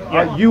ahead. white one?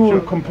 Yeah, You will sure.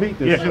 complete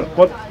this. Yeah, sure.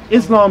 But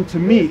Islam to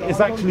me is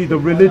actually the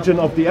religion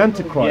of the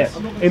Antichrist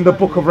Yes. in the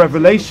book of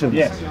Revelation.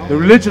 Yes. The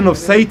religion of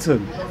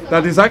Satan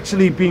that is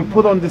actually being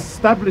put on this,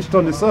 established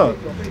on this earth.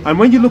 And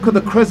when you look at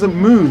the crescent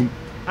moon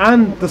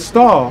and the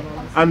star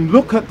and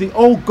look at the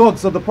old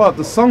gods of the past,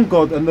 the sun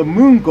god and the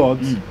moon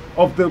gods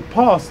of the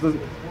past,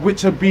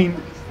 which have been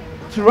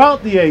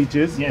throughout the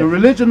ages, Yes. the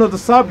religion of the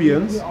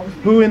Sabians,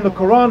 who in the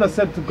Quran are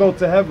said to go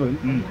to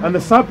heaven, and the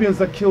Sabians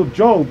that killed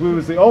Job, who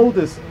was the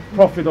oldest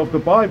prophet of the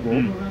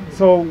Bible.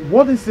 So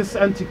what is this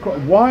Antichrist?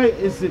 Why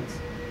is it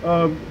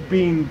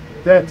being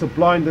there to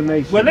blind the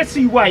nation? Well, let's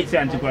see why it's the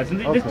Antichrist. And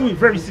let's Okay. do it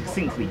very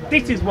succinctly.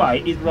 This is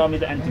why Islam is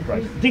the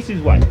Antichrist. This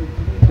is why.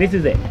 This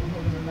is it.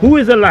 Who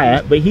is a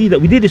liar, but he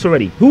that, we did this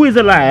already. Who is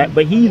a liar,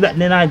 but he that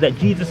denies that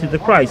Jesus is the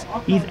Christ?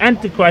 He's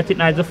Antichrist, it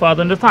denies the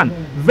Father and the Son.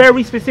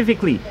 Very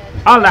specifically,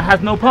 Allah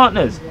has no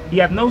partners. He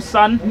has no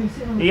son.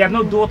 He has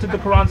no daughter, the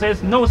Quran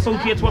says. No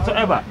associates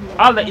whatsoever.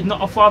 Allah is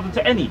not a father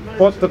to any.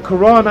 But the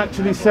Quran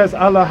actually says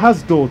Allah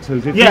has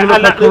daughters. If Yeah, you look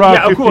Allah, at Quran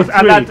yeah, of course.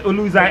 53, Allah,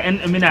 Uluzai and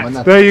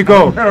Minat. there you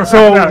go.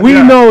 So we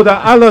Yeah. know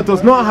that Allah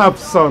does not have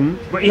sons,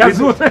 But he has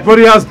daughters. but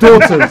he has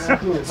daughters.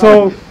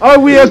 So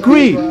we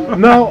agree.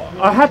 Now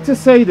I had to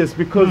say this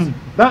because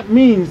that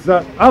means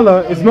that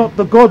Allah is not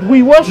the God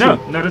we worship. No,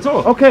 not at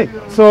all. Okay,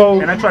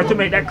 so And I tried to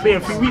make that clear a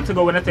few weeks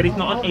ago when I said it's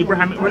not an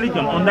Abrahamic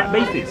religion on that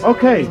basis.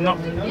 Okay. It's not.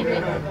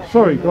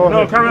 sorry, go on.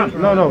 No, carry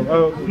on.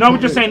 No. No, we're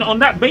just saying on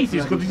that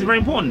basis because this is very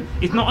important.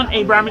 It's not an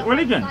Abrahamic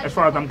religion as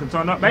far as I'm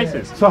concerned on that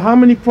basis. So how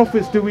many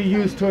prophets do we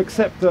use to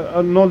accept and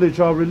acknowledge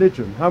our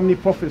religion? How many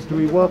prophets do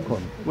we work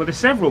on? Well, there's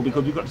several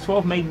because we've got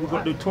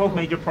the 12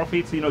 major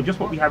prophets. You know, just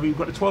what we have. We've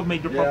got the 12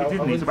 major prophets,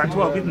 isn't it? It's about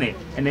 12, isn't it?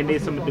 And then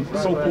there's some of the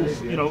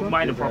so-called,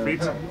 minor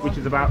prophets, which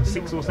is about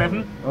 6 or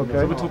 7. Okay.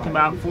 So we're talking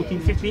about 14,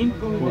 15.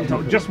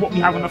 So just what we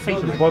have on the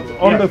face of it. But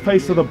on Yeah. the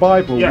face of the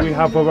Bible, Yeah. we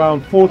have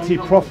around 40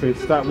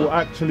 prophets that will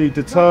actually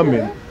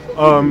determine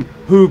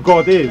who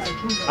God is.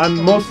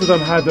 And most of them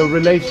had a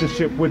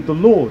relationship with the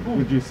Lord,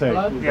 would you say?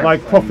 Yeah.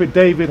 Like Prophet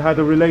David had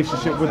a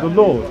relationship with the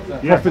Lord.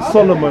 Yeah. Prophet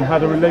Solomon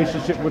had a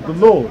relationship with the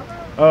Lord.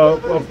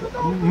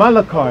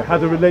 Malachi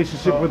had a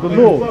relationship with the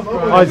Lord.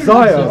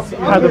 Isaiah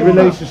had a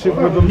relationship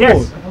with the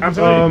Yes, Lord.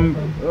 absolutely.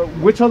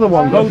 Which other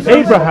one? Moses,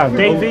 Abraham.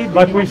 David,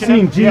 Like you we've mentioned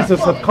seen, him.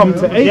 Jesus had come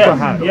to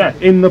Abraham yes.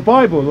 in the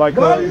Bible, like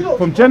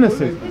from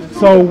Genesis.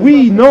 So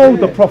we know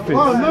the prophets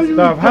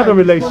that have had a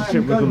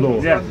relationship with the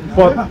Lord. Yes.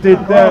 But did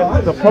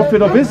the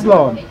prophet of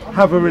Islam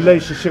have a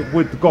relationship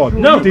with God?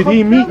 No. Did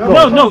he meet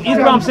God? No.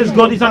 Islam says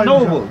God is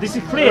unknowable. This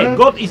is clear.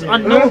 God is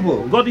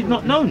unknowable. God is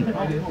not known.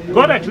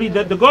 God actually,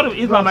 the God of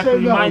Islam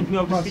actually reminds me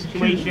of the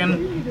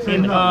situation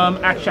in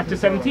Acts chapter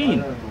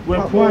 17,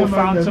 where Paul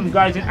found some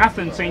guys in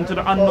Athens saying to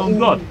the unknown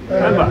God.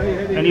 Remember?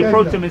 And he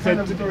approached them and said,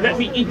 "Let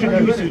me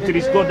introduce you to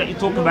this God that you're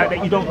talking about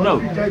that you don't know."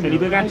 And he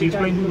began to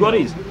explain who God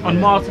is on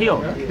Mars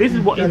Hill. This is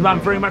what Islam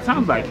very much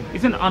sounds like.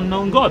 It's an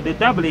unknown God. They're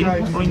dabbling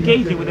or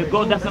engaging with a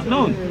God that's not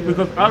known,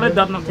 because Allah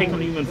does not take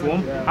on human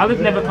form. Allah's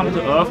never come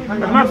to earth. As a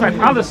matter of fact,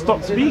 Allah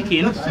stopped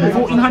speaking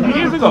 1400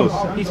 years ago.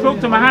 He spoke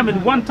to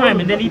Muhammad one time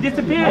and then he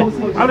disappeared.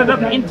 Allah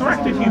doesn't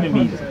interact with human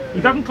beings. He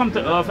doesn't come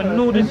to earth, and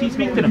nor does he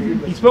speak to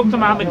them. He spoke to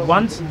Muhammad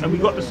once, and we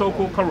got the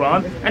so-called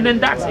Quran, and then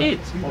that's it.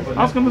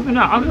 Ask a Muslim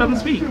now. Allah doesn't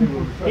speak.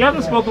 He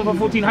hasn't spoken for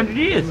 1400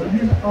 years.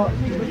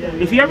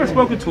 If he ever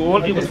spoke at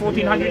all, it was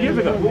 1400 years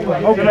ago.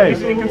 Okay,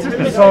 It's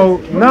inconsistent. so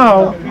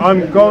now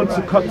I'm going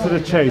to cut to the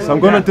chase.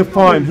 I'm going to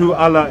define who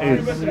Allah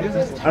is.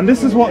 And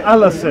this is what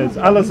Allah says,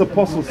 Allah's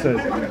apostle says.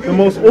 The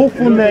most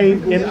awful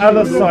name in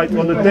Allah's sight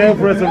on the day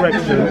of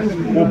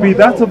resurrection will be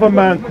that of a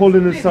man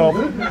calling himself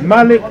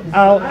Malik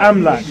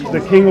al-Amlak,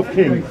 the King of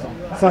Kings.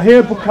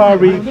 Sahih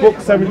Bukhari, book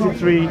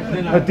 73,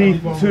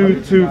 hadith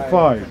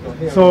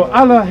 225. So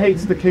Allah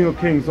hates the King of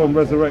Kings on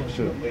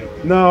resurrection.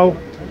 Now,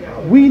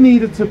 we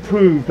needed to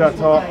prove that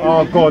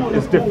our God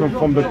is different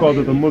from the God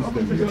of the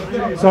Muslims.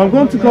 So I'm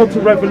going to go to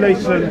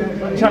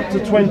Revelation chapter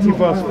 20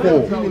 verse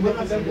 4.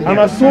 And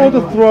I saw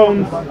the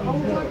thrones,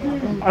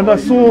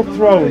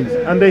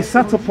 and they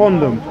sat upon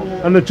them,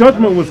 and the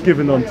judgment was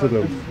given unto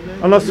them.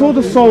 And I saw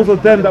the souls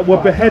of them that were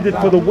beheaded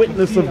for the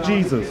witness of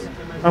Jesus,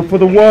 and for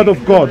the word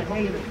of God,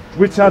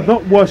 which had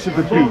not worshipped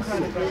the beast,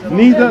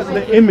 neither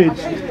the image,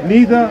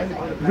 neither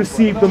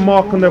received the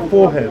mark on their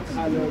foreheads.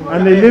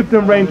 And they lived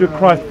and reigned with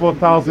Christ for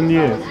 1,000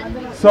 years.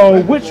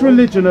 So which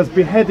religion has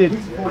beheaded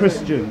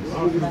Christians?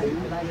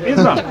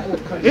 Islam.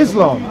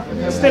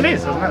 Still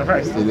is, as a matter of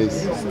fact.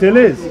 Still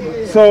is.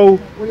 So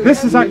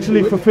this is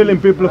actually fulfilling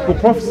biblical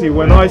prophecy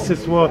when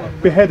ISIS were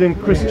beheading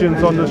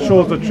Christians on the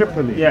shores of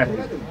Tripoli. Yeah.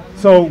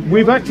 So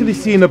we've actually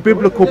seen a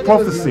biblical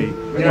prophecy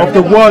of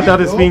the word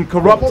that is being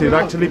corrupted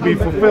actually be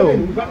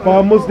fulfilled by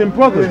our Muslim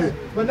brothers.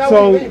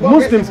 So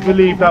Muslims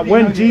believe that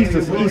when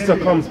Jesus, Isa,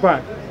 comes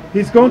back,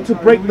 he's going to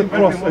break the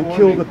cross and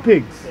kill the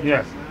pigs.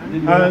 Yes.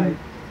 And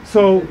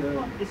so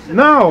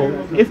now,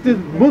 if the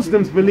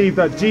Muslims believe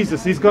that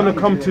Jesus is going to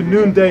come to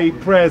noonday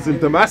prayers in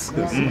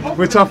Damascus,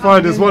 which I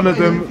find is one of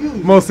the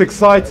most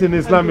exciting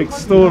Islamic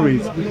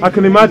stories. I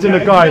can imagine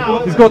a guy,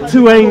 he's got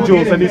two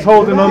angels and he's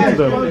holding onto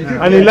them,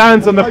 and he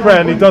lands on the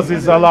prayer and he does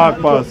his Allah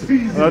Akbar.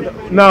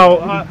 Now,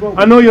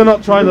 I know you're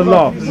not trying to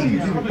laugh,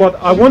 but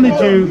I wanted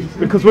you,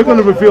 because we're going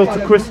to reveal to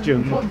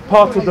Christians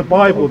part of the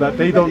Bible that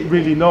they don't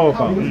really know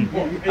about.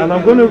 And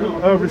I'm going to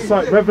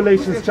recite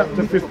Revelations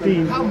chapter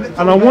 15,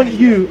 and I want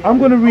you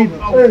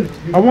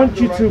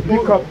to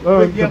pick up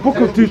the book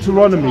of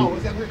Deuteronomy,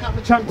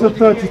 chapter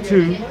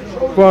 32,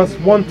 verse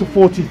 1 to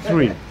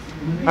 43.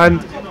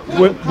 And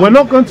we're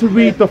not going to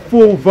read the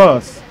full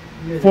verse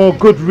for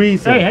good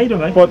reason. Hey, how you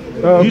doing, but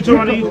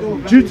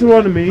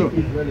Deuteronomy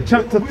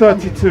chapter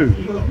 32.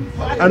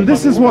 And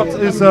this is what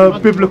is a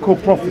biblical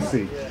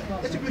prophecy.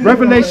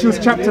 Revelations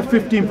chapter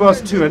 15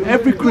 verse 2, and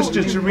every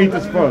Christian should read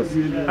this verse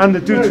and the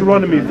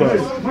Deuteronomy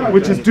verse,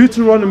 which is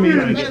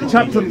Deuteronomy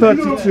chapter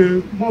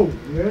 32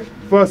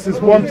 verses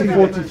 1 to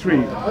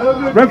 43.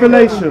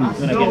 Revelations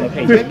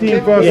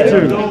 15 verse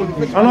 2.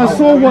 And I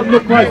saw what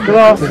looked like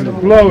glass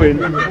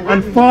glowing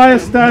and fire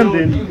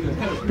standing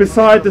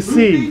beside the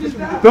sea.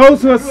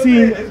 Those who have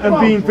seen and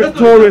been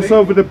victorious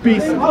over the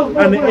beast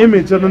and the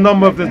image and the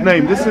number of his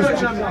name. This is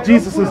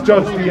Jesus has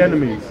judged the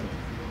enemies.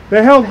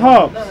 They held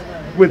harps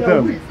with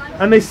them,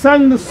 and they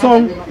sang the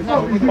song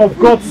of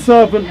God's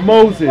servant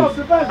Moses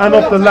and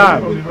of the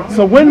Lamb.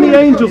 So when the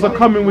angels are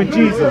coming with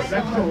Jesus,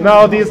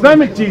 now the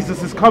Islamic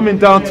Jesus is coming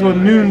down to a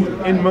noon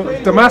in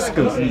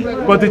Damascus,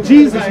 but the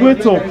Jesus we're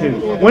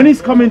talking, when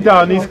he's coming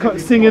down, he's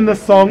singing the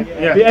song.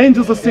 The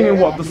angels are singing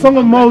what? The song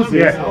of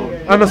Moses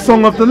and the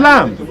song of the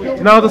Lamb.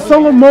 Now the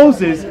song of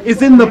Moses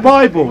is in the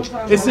Bible.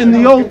 It's in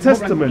the Old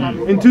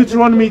Testament, in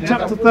Deuteronomy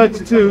chapter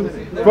 32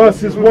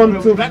 verses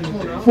 1 to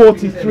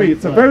 43.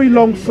 It's a very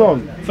long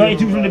song.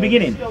 32 from the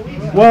beginning.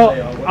 Well,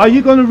 are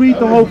you going to read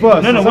the whole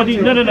verse? No. Shall I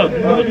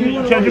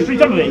just read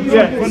some of it?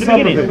 Yeah, from the some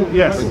beginning. of it,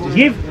 yes.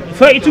 Give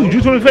 32,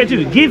 Deuteronomy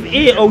 32. Give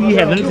ear, O ye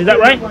heavens, is that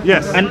right?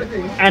 Yes.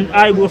 And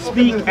I will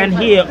speak and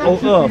hear, O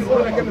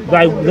earth,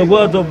 by the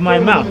words of my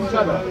mouth.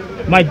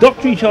 My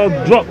doctrine shall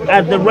drop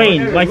as the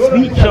rain, my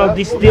speech shall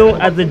distill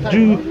as the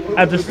dew,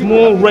 as the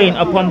small rain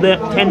upon the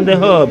tender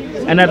herb,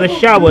 and as the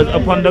showers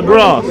upon the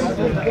grass.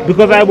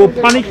 Because I will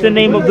punish the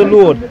name of the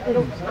Lord.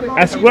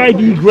 Ascribe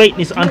ye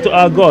greatness unto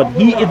our God.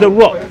 He is a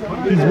rock.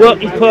 His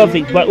work is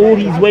perfect, but all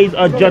his ways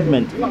are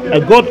judgment. A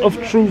God of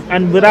truth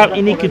and without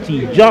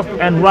iniquity, just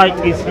and right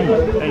is he.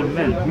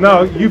 Amen.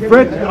 Now, you've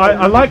read,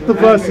 I like the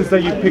verses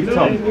that you picked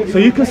up. So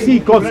you can see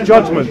God's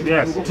judgment.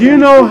 Yes. Do you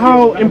know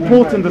how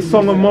important the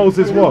Song of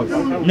Moses was?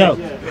 No.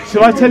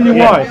 Shall I tell you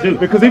why?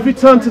 Because if you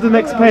turn to the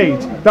next page,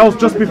 that was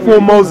just before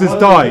Moses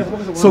died.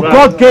 So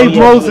God gave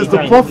Moses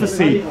the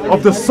prophecy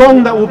of the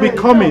song that will be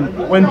coming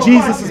when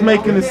Jesus is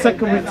making his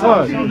second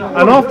return.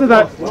 And after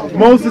that,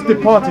 Moses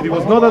departed. He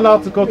was not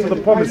allowed to go to the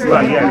promised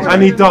land,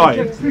 and he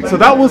died. So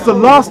that was the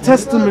last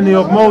testimony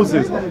of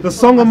Moses, the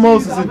song of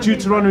Moses in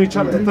Deuteronomy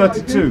chapter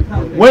 32.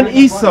 When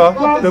Isa,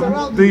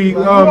 the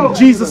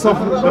Jesus of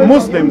the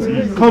Muslims,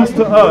 comes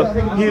to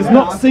earth, he is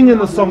not singing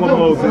the song of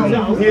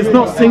Moses. He is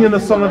not singing the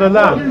song of the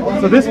Lamb.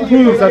 So this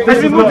proves that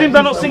this is Muslims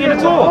are not singing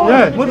at all.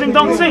 Yeah. Muslims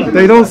don't sing.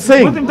 They don't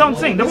sing. Muslims don't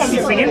sing. They won't be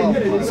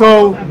singing.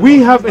 So we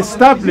have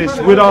established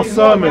with our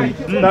sermon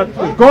that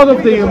the God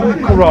of the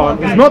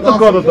Quran is not the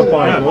God of the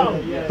Bible.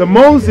 The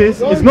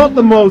Moses is not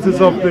the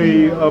Moses of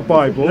the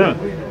Bible.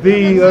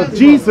 The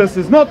Jesus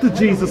is not the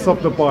Jesus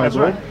of the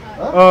Bible.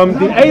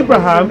 The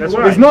Abraham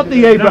is not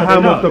the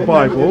Abraham of the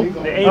Bible.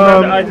 The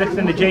Abraham, the Isaacs,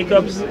 and the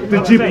Jacobs. The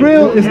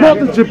Jibril is not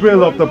the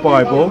Jibril of the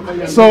Bible.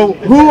 So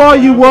who are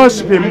you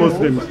worshipping,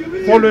 Muslims?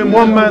 Following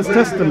one man's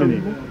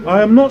testimony.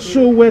 I am not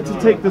sure where to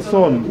take this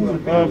on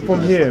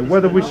from here,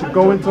 whether we should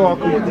go into our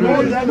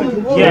conclusion.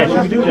 Yeah,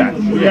 should we do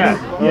that?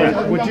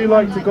 Yeah. Would you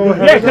like to go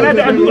ahead? Yeah, can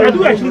I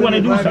do actually want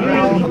to do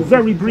something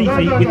very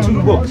briefly with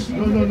two books.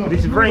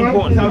 This is very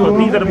important because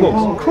these are the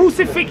books.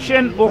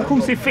 Crucifixion or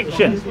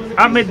Crucifixion.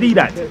 Ahmed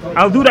Didat.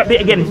 I'll do that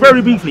bit again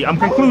very briefly. I'm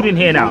concluding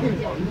here now.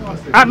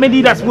 Ahmed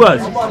Didat's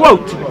words,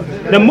 quote,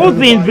 "The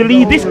Muslims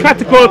believe this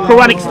categorical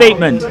Quranic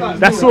statement,"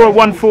 that's Surah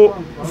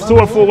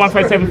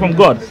 4157 from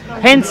God.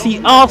 "Hence he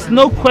asks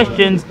no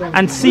questions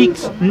and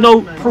seeks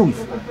no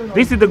proof."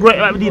 This is the great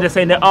Ahmed Didat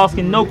saying they're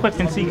asking no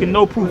questions, seeking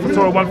no proof for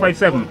Surah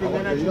 157.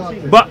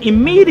 But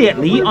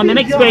immediately on the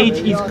next page,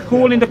 he's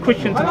calling the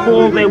Christians to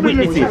call their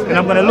witnesses. And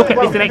I'm going to look at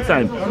this the next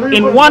time.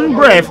 In one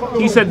breath,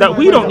 he said that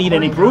we don't need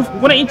any proof.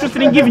 We're not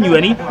interested in giving you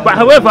any. But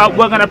however,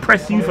 we're going to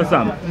press you for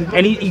some.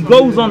 And he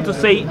goes on to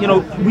say, you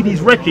know, with his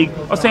rhetoric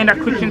of saying that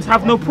Christians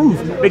have no proof.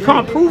 They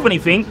can't prove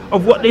anything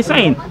of what they're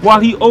saying.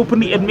 While he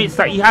openly admits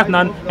that he has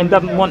none and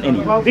doesn't want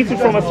any. This is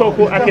from a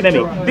so-called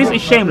academic. This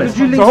is shameless.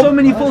 You link so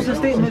many false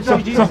statements.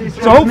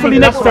 So hopefully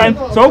next time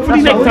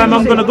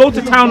I'm going to go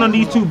to town on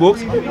these two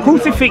books.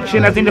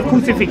 Crucifixion as in the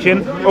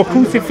crucifixion, or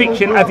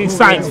Crucifixion as in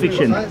science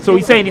fiction. So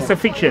he's saying it's a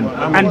fiction.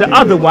 And the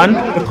other one,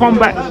 the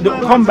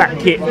combat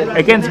kit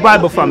against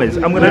Bible farmers.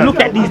 I'm going to look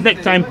at these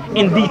next time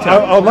in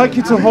detail. I'd like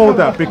you to hold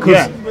that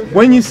because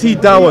when you see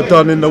Dawah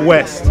done in the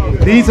West,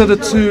 these are the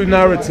two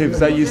narratives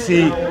that you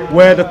see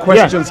where the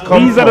questions come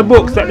from. These are the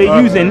books that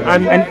they're using.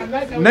 And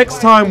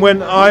next time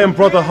when I and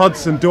Brother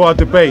Hudson do our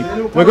debate,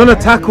 we're going to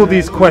tackle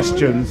these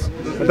questions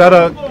that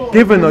are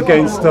given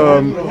against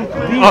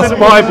us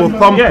Bible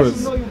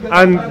thumpers,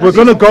 and we're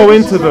going to go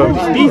into them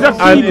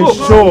and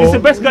ensure it's the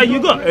best guy you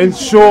got.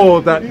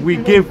 Ensure that we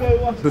give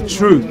the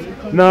truth.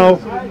 Now,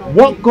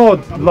 what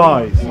God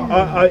lies?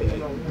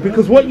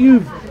 Because what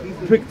you've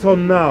picked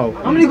on now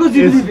How many gods do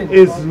you believe in?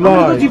 Is How lies. many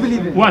gods do you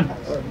believe in? One.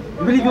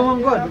 You believe in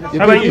one God?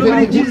 How about You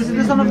believe Jesus is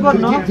the Son of God,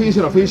 no?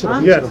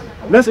 Yes.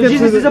 Let's So get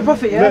Jesus to is a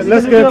prophet, yeah?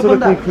 Let's get to the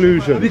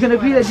conclusion. We can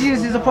agree that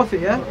Jesus is a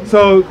prophet, yeah?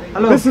 So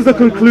this is the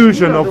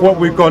conclusion of what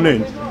we've gone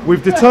in.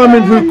 We've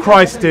determined who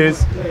Christ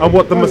is and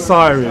what the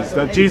Messiah is,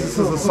 that Jesus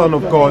is the Son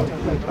of God,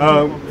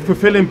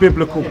 fulfilling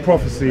biblical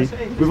prophecy.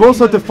 We've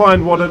also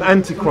defined what an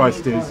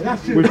Antichrist is.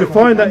 We've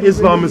defined that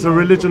Islam is a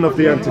religion of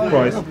the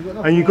Antichrist,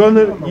 and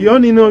you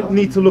only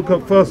need to look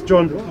at 1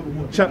 John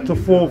chapter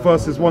 4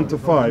 verses 1 to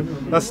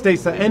 5 that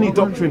states that any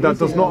doctrine that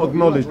does not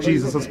acknowledge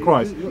Jesus as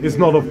Christ is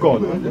not of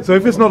God. So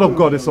if it's not of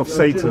God, it's of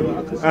Satan,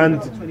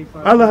 and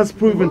Allah has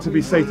proven to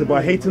be Satan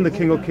by hating the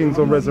King of Kings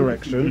on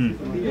resurrection.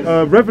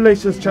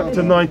 Revelations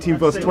chapter 19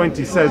 verse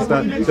 20 says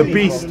that the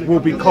beast will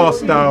be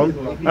cast down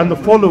and the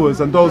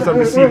followers and those that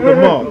receive the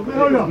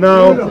mark.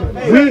 Now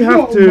we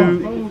have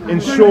to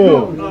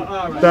ensure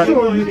that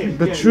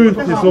the truth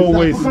is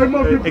always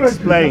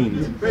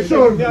explained.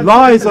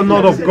 Lies are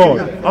not of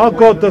God. Our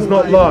God does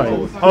not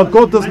lie. Our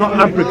God does not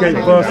abrogate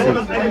verses.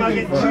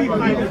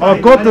 Our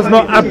God does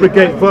not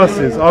abrogate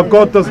verses. Our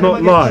God does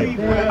not lie.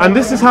 And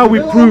this is how we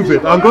prove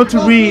it. I'm going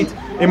to read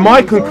in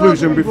my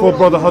conclusion before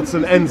Brother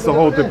Hudson ends the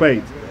whole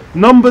debate.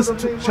 Numbers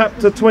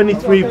chapter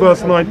 23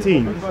 verse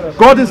 19.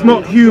 God is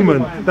not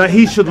human that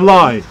he should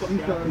lie,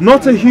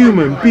 not a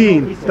human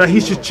being that he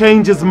should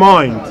change his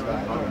mind.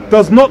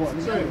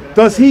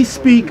 Does he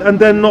speak and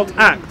then not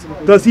act?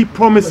 Does he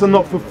promise and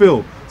not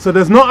fulfill? So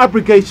there's no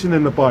abrogation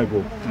in the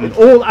Bible. It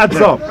all adds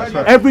up.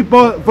 Every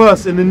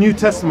verse in the New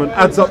Testament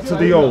adds up to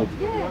the Old.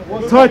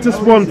 Titus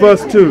 1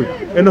 verse 2.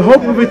 In the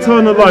hope of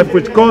eternal life,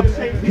 which God,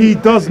 he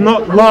does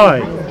not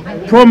lie,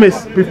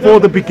 promised before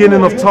the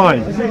beginning of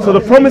time. So the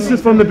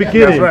promises from the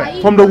beginning,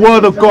 from the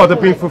word of God, have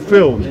been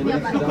fulfilled.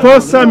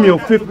 1 Samuel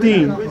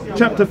 15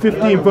 chapter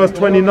 15 verse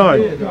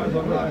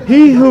 29.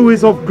 He who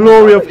is of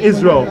glory of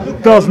Israel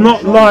does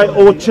not lie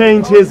or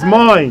change his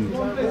mind,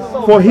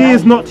 for he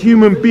is not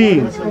human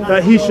being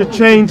that he should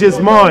change his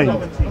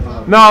mind.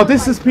 Now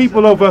this is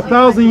people over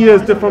 1,000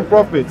 years, different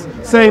prophets,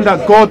 saying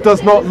that God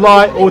does not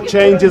lie or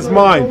change his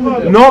mind.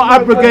 No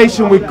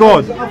abrogation with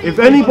God. If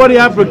anybody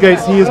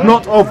abrogates, he is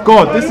not of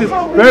God. This is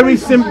very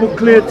simple,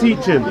 clear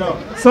teaching.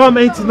 Psalm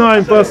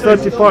 89 verse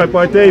 35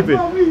 by David.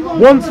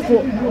 Once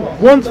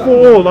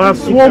for all, I have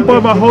sworn by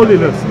my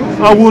holiness,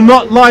 I will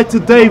not lie to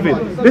David.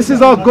 This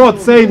is our God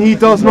saying he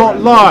does not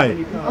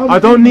lie. I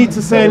don't need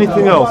to say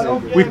anything else.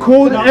 We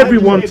call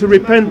everyone to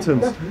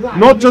repentance,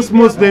 not just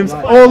Muslims,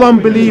 all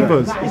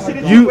unbelievers.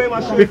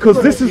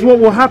 Because this is what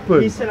will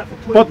happen.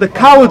 But the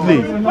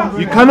cowardly,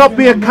 you cannot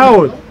be a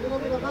coward.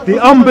 The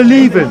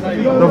unbelieving,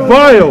 the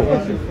vile,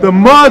 the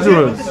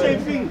murderers,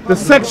 the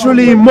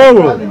sexually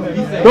immoral,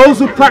 those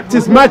who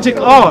practice magic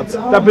arts,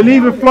 that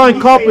believe in flying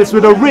carpets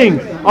with a ring.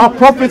 Our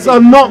prophets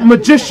are not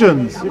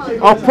magicians.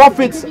 Our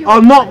prophets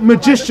are not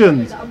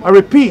magicians. I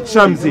repeat,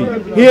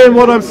 Shamsi, hear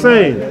what I'm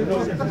saying.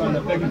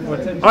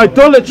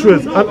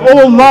 Idolaters and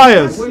all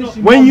liars.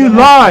 When you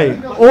lie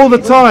all the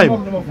time,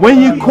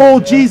 when you call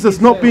Jesus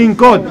not being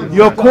God,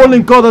 you are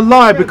calling God a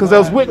liar because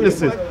there's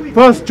witnesses.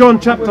 1 John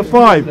chapter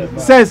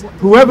 5 says,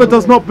 whoever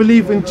does not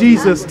believe in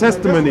Jesus'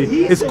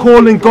 testimony is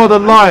calling God a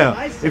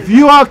liar. If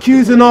you are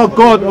accusing our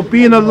God of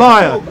being a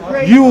liar,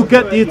 you will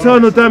get the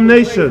eternal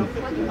damnation.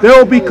 They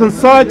will be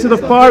consigned to the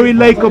fiery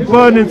lake of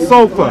burning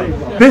sulfur.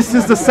 This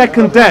is the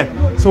second death.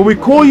 So we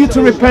call you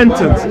to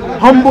repentance.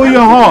 Humble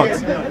your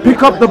hearts.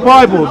 Pick up the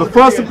Bible. The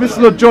first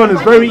epistle of John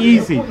is very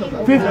easy.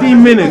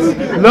 15 minutes.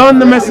 Learn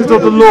the message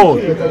of the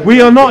Lord.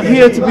 We are not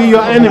here to be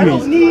your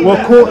enemies.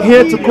 We're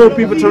here to call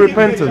people to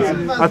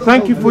repentance. I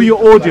thank you for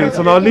your audience,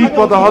 and I'll leave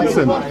Brother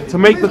Hudson to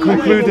make the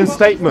concluding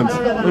statements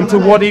into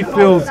what he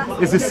feels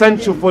is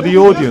essential for the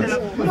audience.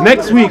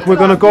 Next week we're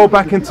going to go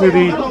back into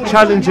the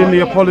challenging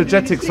the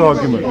apologetics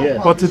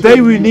argument. But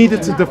today we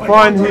needed to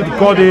define who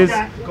God is,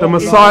 the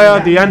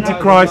Messiah, the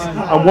Antichrist,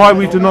 and why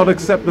we do not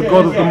accept the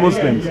God of the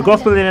Muslims. The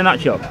gospel in a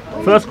nutshell.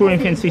 1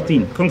 Corinthians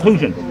 15.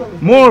 Conclusion.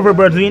 Moreover,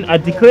 brethren, I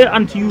declare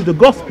unto you the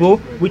gospel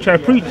which I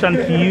preached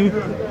unto you,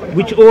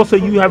 which also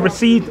you have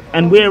received,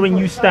 and wherein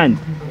you stand,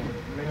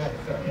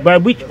 by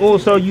which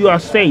also you are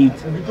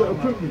saved,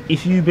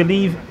 if you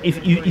believe,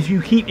 if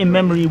you keep in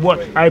memory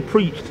what I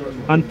preached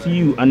unto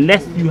you,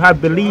 unless you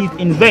have believed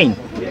in vain.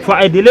 For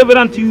I delivered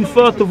unto you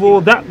first of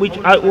all that which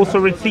I also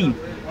received,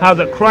 how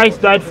that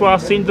Christ died for our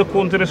sins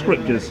according to the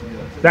Scriptures,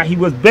 that he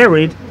was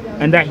buried,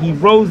 and that he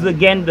rose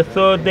again the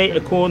third day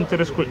according to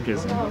the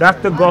Scriptures.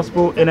 That's the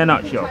gospel in a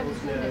nutshell.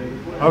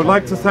 I would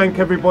like to thank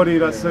everybody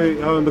that's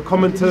the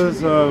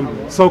commenters,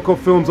 Soco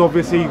Films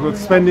obviously, we're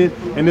spending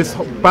in this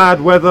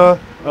bad weather,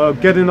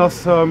 getting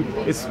us,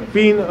 it's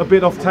been a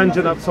bit off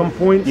tangent at some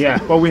point,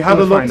 but we had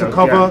a lot to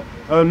cover.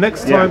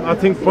 Next time, I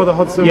think Brother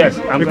Hudson,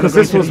 because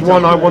this was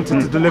one I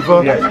wanted to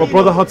deliver, but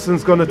Brother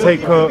Hudson's going to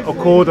take a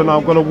chord, and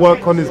I'm going to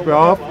work on his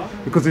behalf,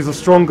 because he's a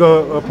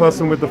stronger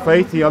person with the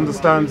faith. He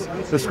understands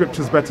the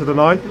scriptures better than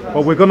I.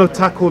 But we're going to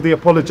tackle the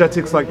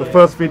apologetics like the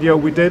first video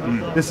we did.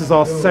 This is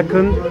our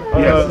second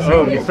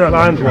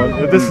planned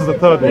one. This is the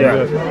third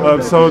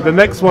one. So the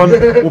next one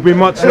will be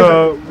much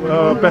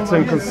better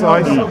and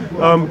concise.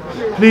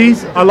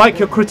 Please, I like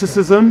your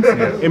criticisms.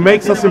 It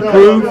makes us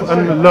improve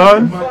and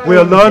learn. We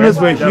are learners,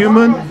 we're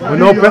human, we're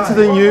no better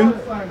than you.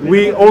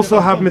 We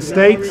also have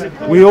mistakes,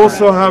 we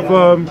also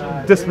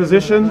have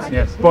dispositions,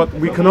 but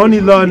we can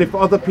only learn if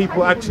other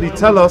people actually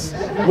tell us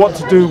what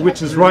to do,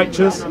 which is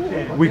righteous.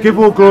 We give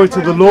all glory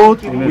to the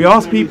Lord. We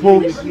ask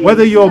people,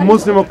 whether you're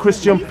Muslim or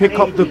Christian, pick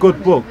up the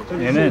good book.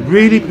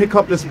 Really pick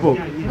up this book.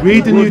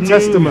 Read the New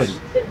Testament.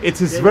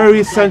 It is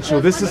very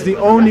essential. This is the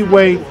only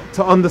way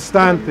to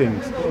understand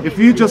things. If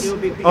you just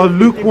are a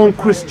lukewarm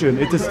Christian,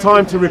 it is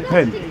time to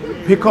repent.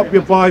 Pick up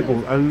your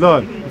Bible and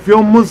learn. If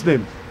you're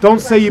Muslim, don't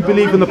say you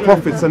believe in the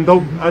prophets and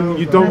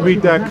you don't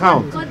read their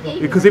account.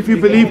 Because if you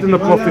believed in the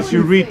prophets,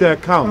 you read their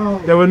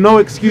account. There were no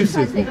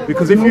excuses.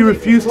 Because if you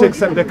refuse to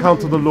accept the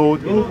account of the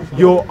Lord,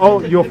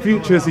 your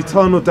future is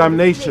eternal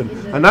damnation.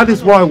 And that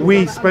is why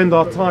we spend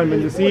our time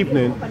in this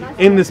evening,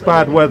 in this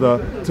bad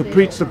weather, to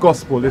preach the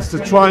gospel. It's to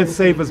try and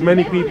save as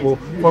many people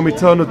from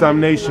eternal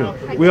damnation.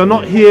 We are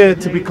not here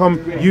to become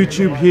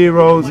YouTube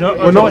heroes.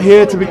 We're not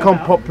here to become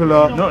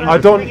popular. I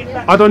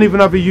don't even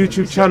have a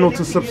YouTube channel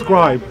to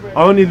subscribe.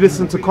 I only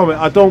listen to comment.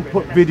 I don't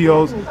put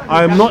videos.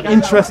 I am not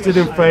interested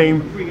in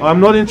fame. I'm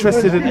not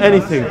interested in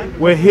anything.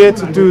 We're here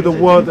to do the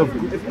word of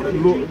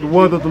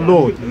the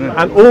Lord,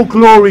 and all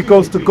glory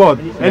goes to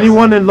God.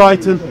 Anyone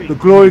enlightened, the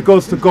glory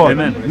goes to God.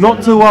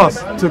 Not to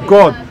us, to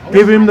God.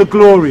 Give him the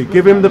glory,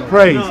 give him the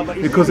praise,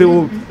 because it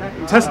will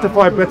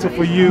testify better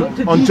for you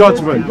on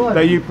judgment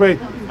that you pray.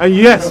 And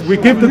yes, we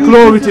give the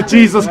glory to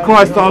Jesus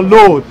Christ our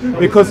Lord,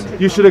 because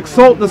you should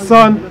exalt the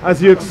Son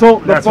as you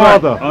exalt the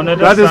Father.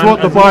 That is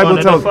what the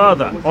Bible tells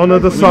us. Honor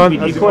the Son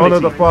as you honor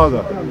the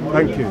Father.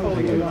 Thank you.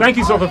 Thank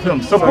you, Soco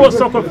Films. Support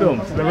Soco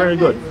Films. They're very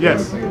good.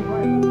 Yes.